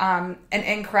or an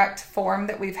incorrect form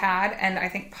that we've had, and I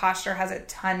think posture has a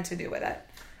ton to do with it.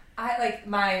 I like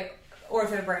my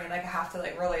ortho brain, like I have to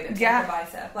like relate it to like, the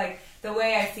bicep. Like the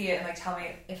way I see it, and like tell me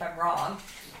if I'm wrong.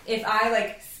 If I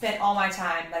like spent all my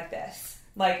time like this,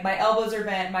 like my elbows are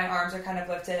bent, my arms are kind of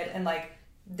lifted, and like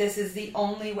this is the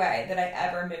only way that I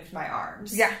ever moved my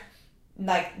arms. Yeah.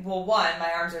 Like, well, one,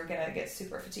 my arms are gonna get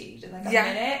super fatigued in like a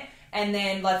minute, and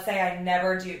then let's say I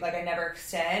never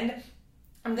extend,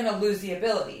 I'm gonna lose the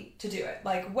ability to do it.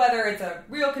 Like whether it's a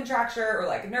real contracture or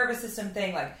like a nervous system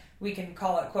thing, like we can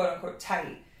call it quote unquote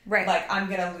tight. Right. Like I'm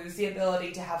gonna lose the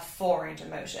ability to have full range of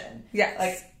motion. Yes.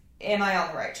 Like, am I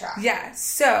on the right track? Yeah.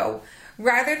 So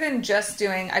rather than just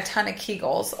doing a ton of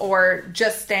Kegels or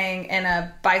just staying in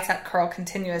a bicep curl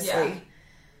continuously,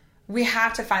 we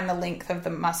have to find the length of the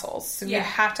muscles. So you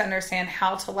have to understand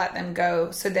how to let them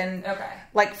go. So then,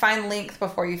 like, find length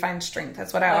before you find strength.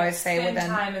 That's what I always say. Spend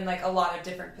time in like a lot of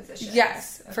different positions.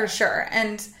 Yes, for sure.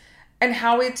 And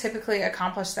how we typically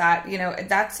accomplish that, you know,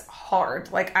 that's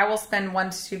hard. Like, I will spend 1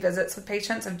 to 2 visits with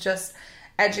patients of just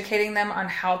educating them on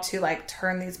how to like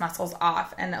turn these muscles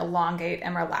off and elongate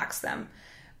and relax them,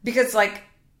 because like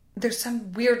there's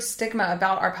some weird stigma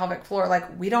about our pelvic floor.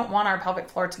 Like we don't want our pelvic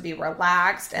floor to be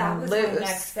relaxed and loose. That was the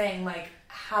next thing. Like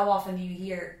how often do you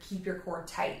hear keep your core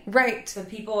tight? Right. So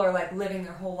people are like living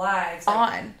their whole lives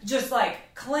like, just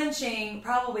like clenching,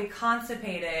 probably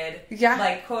constipated,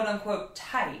 like quote unquote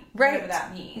tight. Right. Whatever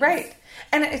that means. Right.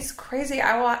 And it's crazy.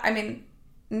 I mean,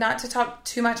 not to talk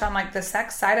too much on like the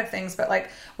sex side of things, but like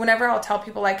whenever I'll tell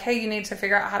people like, hey, you need to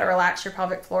figure out how to relax your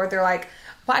pelvic floor, they're like,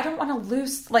 well, I don't want to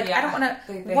loose, like, I don't want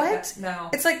to, what? No.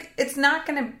 It's like, it's not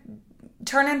going to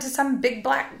turn into some big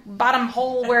black bottom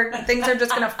hole where things are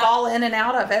just going to fall in and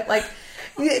out of it. Like,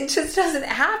 it just doesn't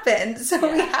happen. So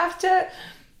we have to,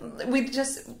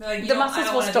 the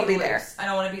muscles will still be there. I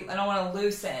don't want to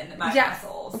loosen my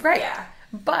muscles. Right. Yeah.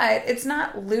 But it's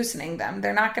not loosening them.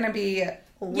 They're not going to be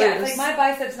loose. Yeah, like my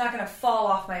bicep's not going to fall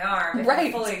off my arm if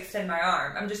I fully extend my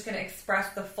arm. I'm just going to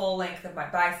express the full length of my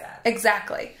bicep.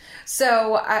 Exactly.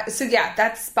 So yeah,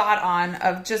 that's spot on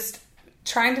of just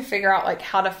trying to figure out like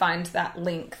how to find that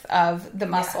length of the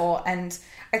muscle. Yeah. And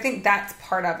I think that's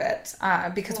part of it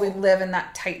because we live in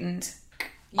that tightened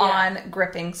on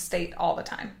gripping state all the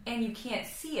time. And you can't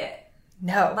see it.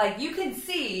 No. Like, you can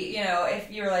see, you know, if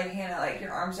you're like, Hannah, like,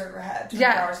 your arms are overhead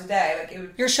 24 hours a day. Like, it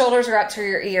would... Your shoulders are up to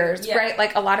your ears, right?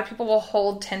 Like, a lot of people will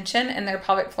hold tension in their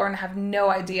pelvic floor and have no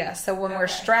idea. So when we're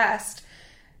stressed,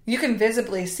 you can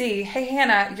visibly see, hey,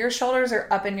 Hannah, your shoulders are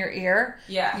up in your ear.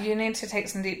 Yeah. You need to take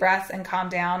some deep breaths and calm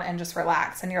down and just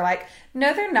relax. And you're like,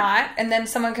 no, they're not. And then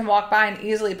someone can walk by and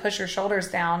easily push your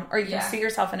shoulders down. Or you can see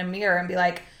yourself in a mirror and be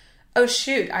like, oh,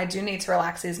 shoot, I do need to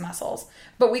relax these muscles.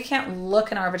 But we can't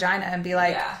look in our vagina and be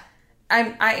like,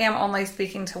 I am only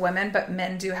speaking to women, but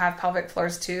men do have pelvic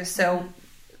floors too. So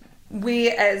we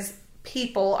as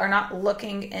people are not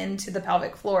looking into the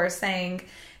pelvic floor saying,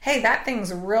 hey, that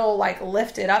thing's real like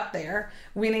lifted up there.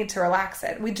 We need to relax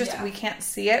it. We can't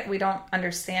see it. We don't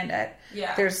understand it.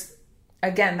 Yeah. There's,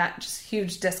 again, that just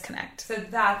huge disconnect. So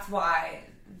that's why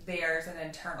there's an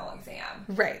internal exam.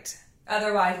 Right.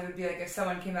 Otherwise, it would be like if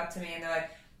someone came up to me and they're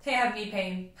like, hey, I have knee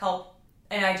pain, help.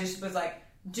 And I just was like,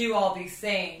 do all these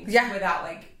things without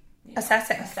like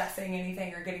assessing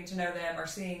anything or getting to know them or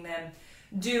seeing them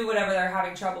do whatever they're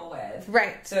having trouble with.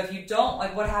 Right. So if you don't,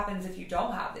 like, what happens if you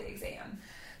don't have the exam?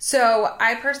 So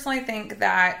I personally think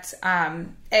that,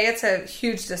 it's a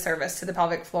huge disservice to the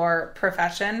pelvic floor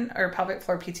profession or pelvic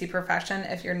floor PT profession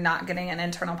if you're not getting an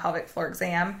internal pelvic floor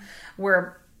exam.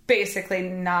 We're basically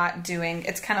not doing,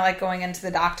 it's kind of like going into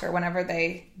the doctor whenever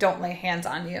they don't lay hands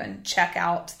on you and check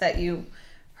out that you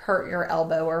hurt your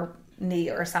elbow or knee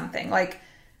or something. Like,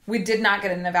 we did not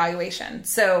get an evaluation.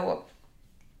 So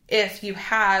if you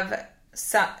have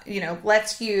some, you know,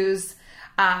 let's use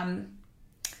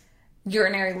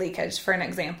urinary leakage for an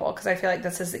example, because I feel like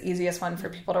this is the easiest one for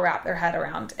people to wrap their head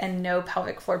around. And no,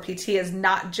 pelvic floor PT is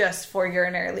not just for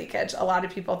urinary leakage. A lot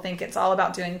of people think it's all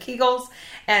about doing Kegels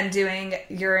and doing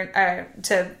urine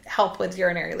to help with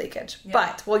urinary leakage. Yeah.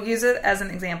 But we'll use it as an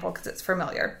example because it's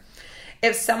familiar.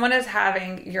 If someone is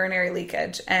having urinary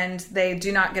leakage and they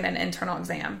do not get an internal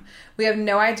exam, we have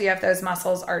no idea if those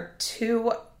muscles are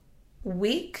too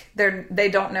weak, they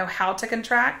don't know how to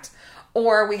contract,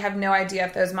 or we have no idea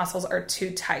if those muscles are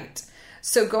too tight.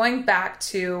 So going back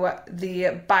to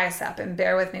the bicep, and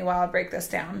bear with me while I break this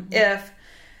down. Mm-hmm. If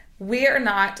we are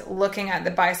not looking at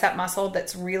the bicep muscle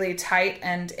that's really tight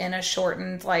and in a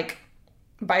shortened like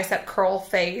bicep curl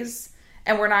phase,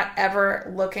 and we're not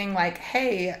ever looking like,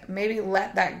 hey, maybe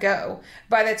let that go.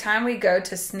 By the time we go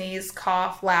to sneeze,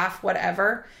 cough, laugh,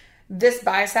 whatever, this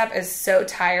bicep is so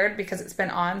tired because it's been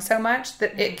on so much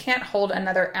that it can't hold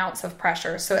another ounce of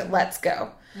pressure, so it lets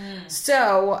go.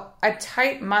 So a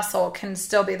tight muscle can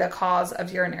still be the cause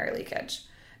of urinary leakage.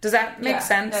 Does that make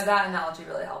sense? No, that analogy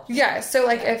really helps. Yeah. So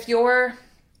like if you're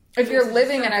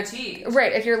living in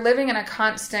if you're living in a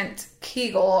constant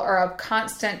Kegel or a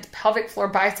constant pelvic floor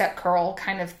bicep curl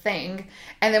kind of thing,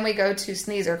 and then we go to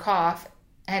sneeze or cough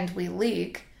and we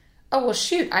leak, oh, well,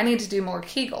 shoot, I need to do more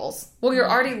Kegels. Well, you're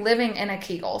already living in a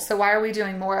Kegel, so why are we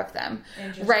doing more of them?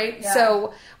 Right? Yeah.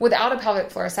 So without a pelvic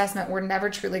floor assessment, we're never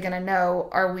truly going to know,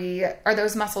 are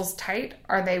those muscles tight?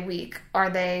 Are they weak? Are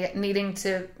they needing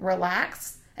to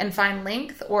relax and find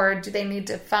length? Or do they need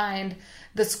to find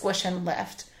the squish and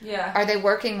lift? Yeah. Are they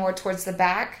working more towards the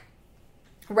back?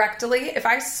 Rectally, if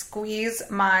I squeeze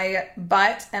my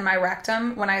butt and my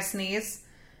rectum when I sneeze,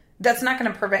 that's not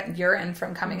going to prevent urine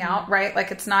from coming out, right? Like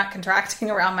it's not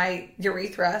contracting around my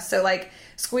urethra. So like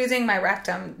squeezing my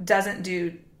rectum doesn't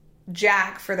do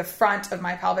jack for the front of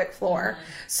my pelvic floor.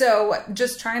 So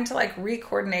just trying to like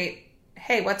re-coordinate,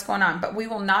 hey, what's going on? But we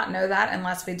will not know that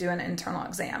unless we do an internal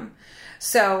exam.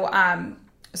 So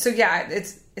yeah,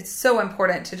 it's so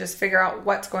important to just figure out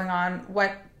what's going on,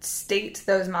 what state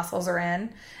those muscles are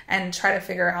in, and try to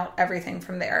figure out everything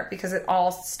from there, because it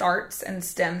all starts and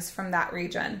stems from that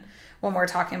region when we're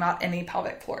talking about any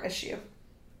pelvic floor issue.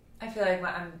 I feel like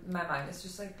my mind is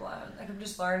just like blown. Like I'm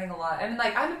just learning a lot. I mean,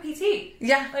 like I'm a PT.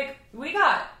 Yeah. Like we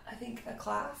got, I think, a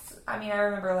class. I mean, I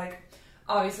remember like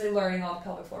obviously learning all the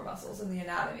pelvic floor muscles and the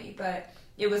anatomy, but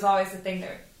it was always the thing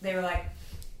that they were like,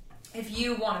 if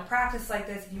you want to practice like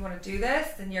this, if you want to do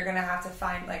this, then you're going to have to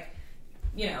find like,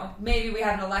 you know, maybe we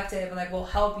have an elective and like we'll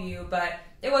help you, but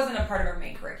it wasn't a part of our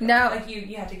main curriculum. No. Like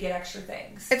you have to get extra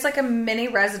things. It's like a mini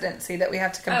residency that we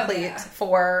have to complete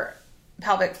for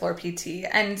pelvic floor PT.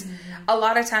 And a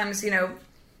lot of times, you know,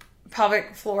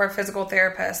 pelvic floor physical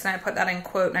therapists, and I put that in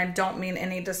quote, and I don't mean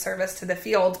any disservice to the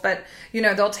field, but, you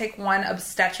know, they'll take one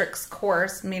obstetrics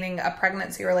course, meaning a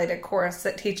pregnancy related course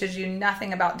that teaches you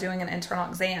nothing about doing an internal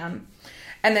exam.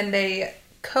 And then they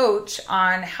coach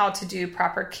on how to do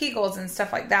proper Kegels and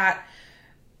stuff like that.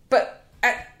 But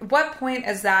at what point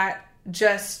is that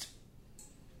just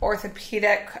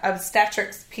orthopedic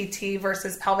obstetrics PT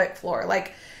versus pelvic floor?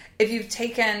 Like if you've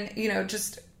taken, you know,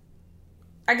 just,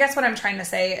 I guess what I'm trying to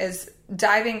say is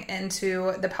diving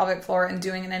into the pelvic floor and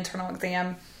doing an internal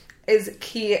exam is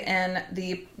key in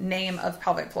the name of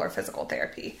pelvic floor physical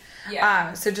therapy.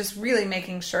 Yeah. So just really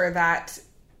making sure that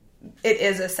it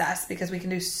is assessed, because we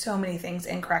can do so many things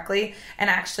incorrectly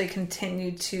and actually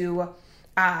continue to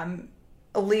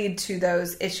lead to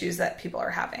those issues that people are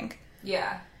having.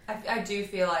 Yeah. I do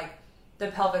feel like the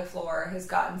pelvic floor has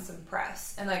gotten some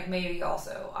press, and like maybe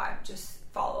also I just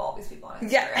follow all these people on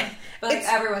Instagram. Yeah. But like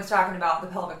everyone's talking about the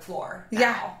pelvic floor now.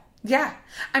 Yeah. Yeah.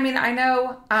 I mean, I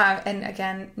know, and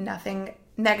again, nothing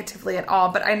negatively at all,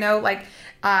 but I know like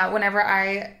whenever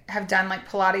I have done like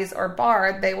Pilates or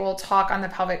bar, they will talk on the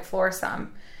pelvic floor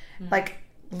some. Like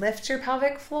lift your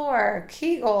pelvic floor,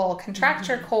 Kegel, contract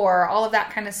your core, all of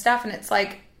that kind of stuff. And it's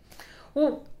like,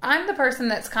 well, I'm the person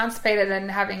that's constipated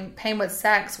and having pain with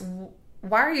sex.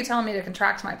 Why are you telling me to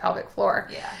contract my pelvic floor?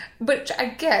 Yeah. But I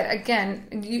get,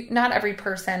 again, not every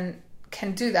person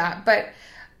can do that. But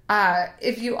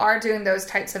if you are doing those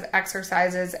types of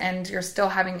exercises and you're still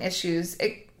having issues,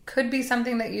 it could be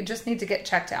something that you just need to get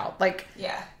checked out. Like,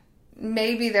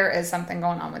 maybe there is something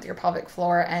going on with your pelvic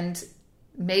floor, and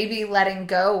maybe letting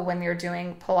go when you're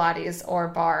doing Pilates or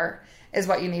bar is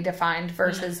what you need to find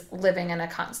versus living in a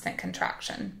constant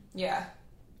contraction. Yeah.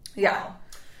 Yeah. Wow.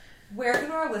 Where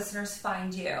can our listeners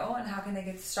find you, and how can they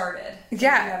get started if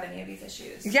yeah. you have any of these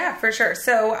issues? Yeah, for sure.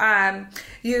 So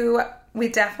we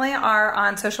definitely are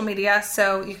on social media,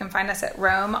 so you can find us at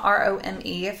Rome,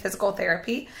 ROME, Physical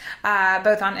Therapy,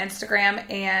 both on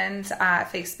Instagram and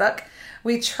Facebook.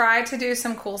 We try to do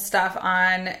some cool stuff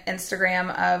on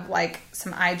Instagram of like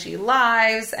some IG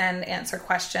lives and answer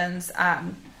questions.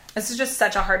 This is just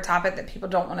such a hard topic that people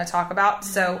don't want to talk about.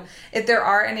 So if there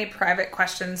are any private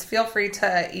questions, feel free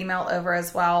to email over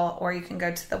as well, or you can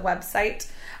go to the website,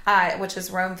 which is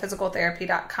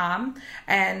romephysicaltherapy.com.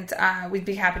 And we'd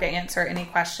be happy to answer any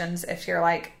questions. If you're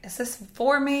like, is this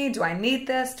for me? Do I need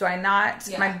this? Do I not?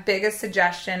 Yeah. My biggest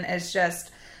suggestion is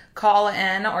just call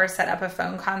in or set up a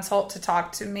phone consult to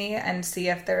talk to me and see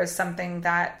if there is something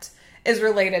that is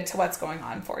related to what's going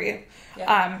on for you.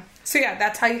 Yeah. So yeah,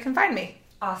 that's how you can find me.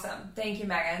 Awesome. Thank you,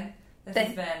 Megan. This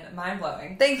has been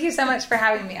mind-blowing. Thank you so much for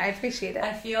having me. I appreciate it.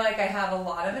 I feel like I have a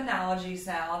lot of analogies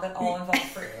now that all involve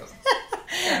fruit.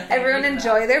 Everyone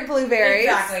enjoy their blueberries.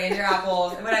 Exactly, and your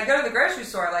apples. And when I go to the grocery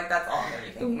store, like, that's all I'm going to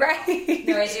be thinking Right.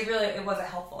 about. No, it was a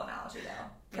helpful analogy,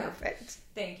 though. Yeah. Perfect.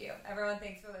 Thank you. Everyone,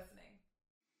 thanks for listening.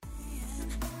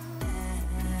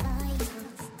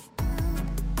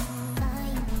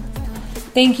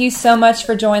 Thank you so much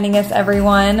for joining us,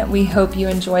 everyone. We hope you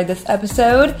enjoyed this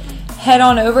episode. Head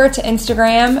on over to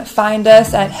Instagram, find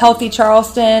us at Healthy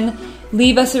Charleston,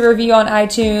 leave us a review on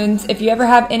iTunes. If you ever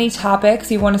have any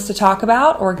topics you want us to talk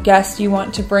about or guests you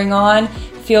want to bring on,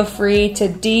 feel free to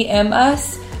DM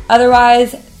us.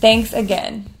 Otherwise, thanks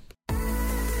again.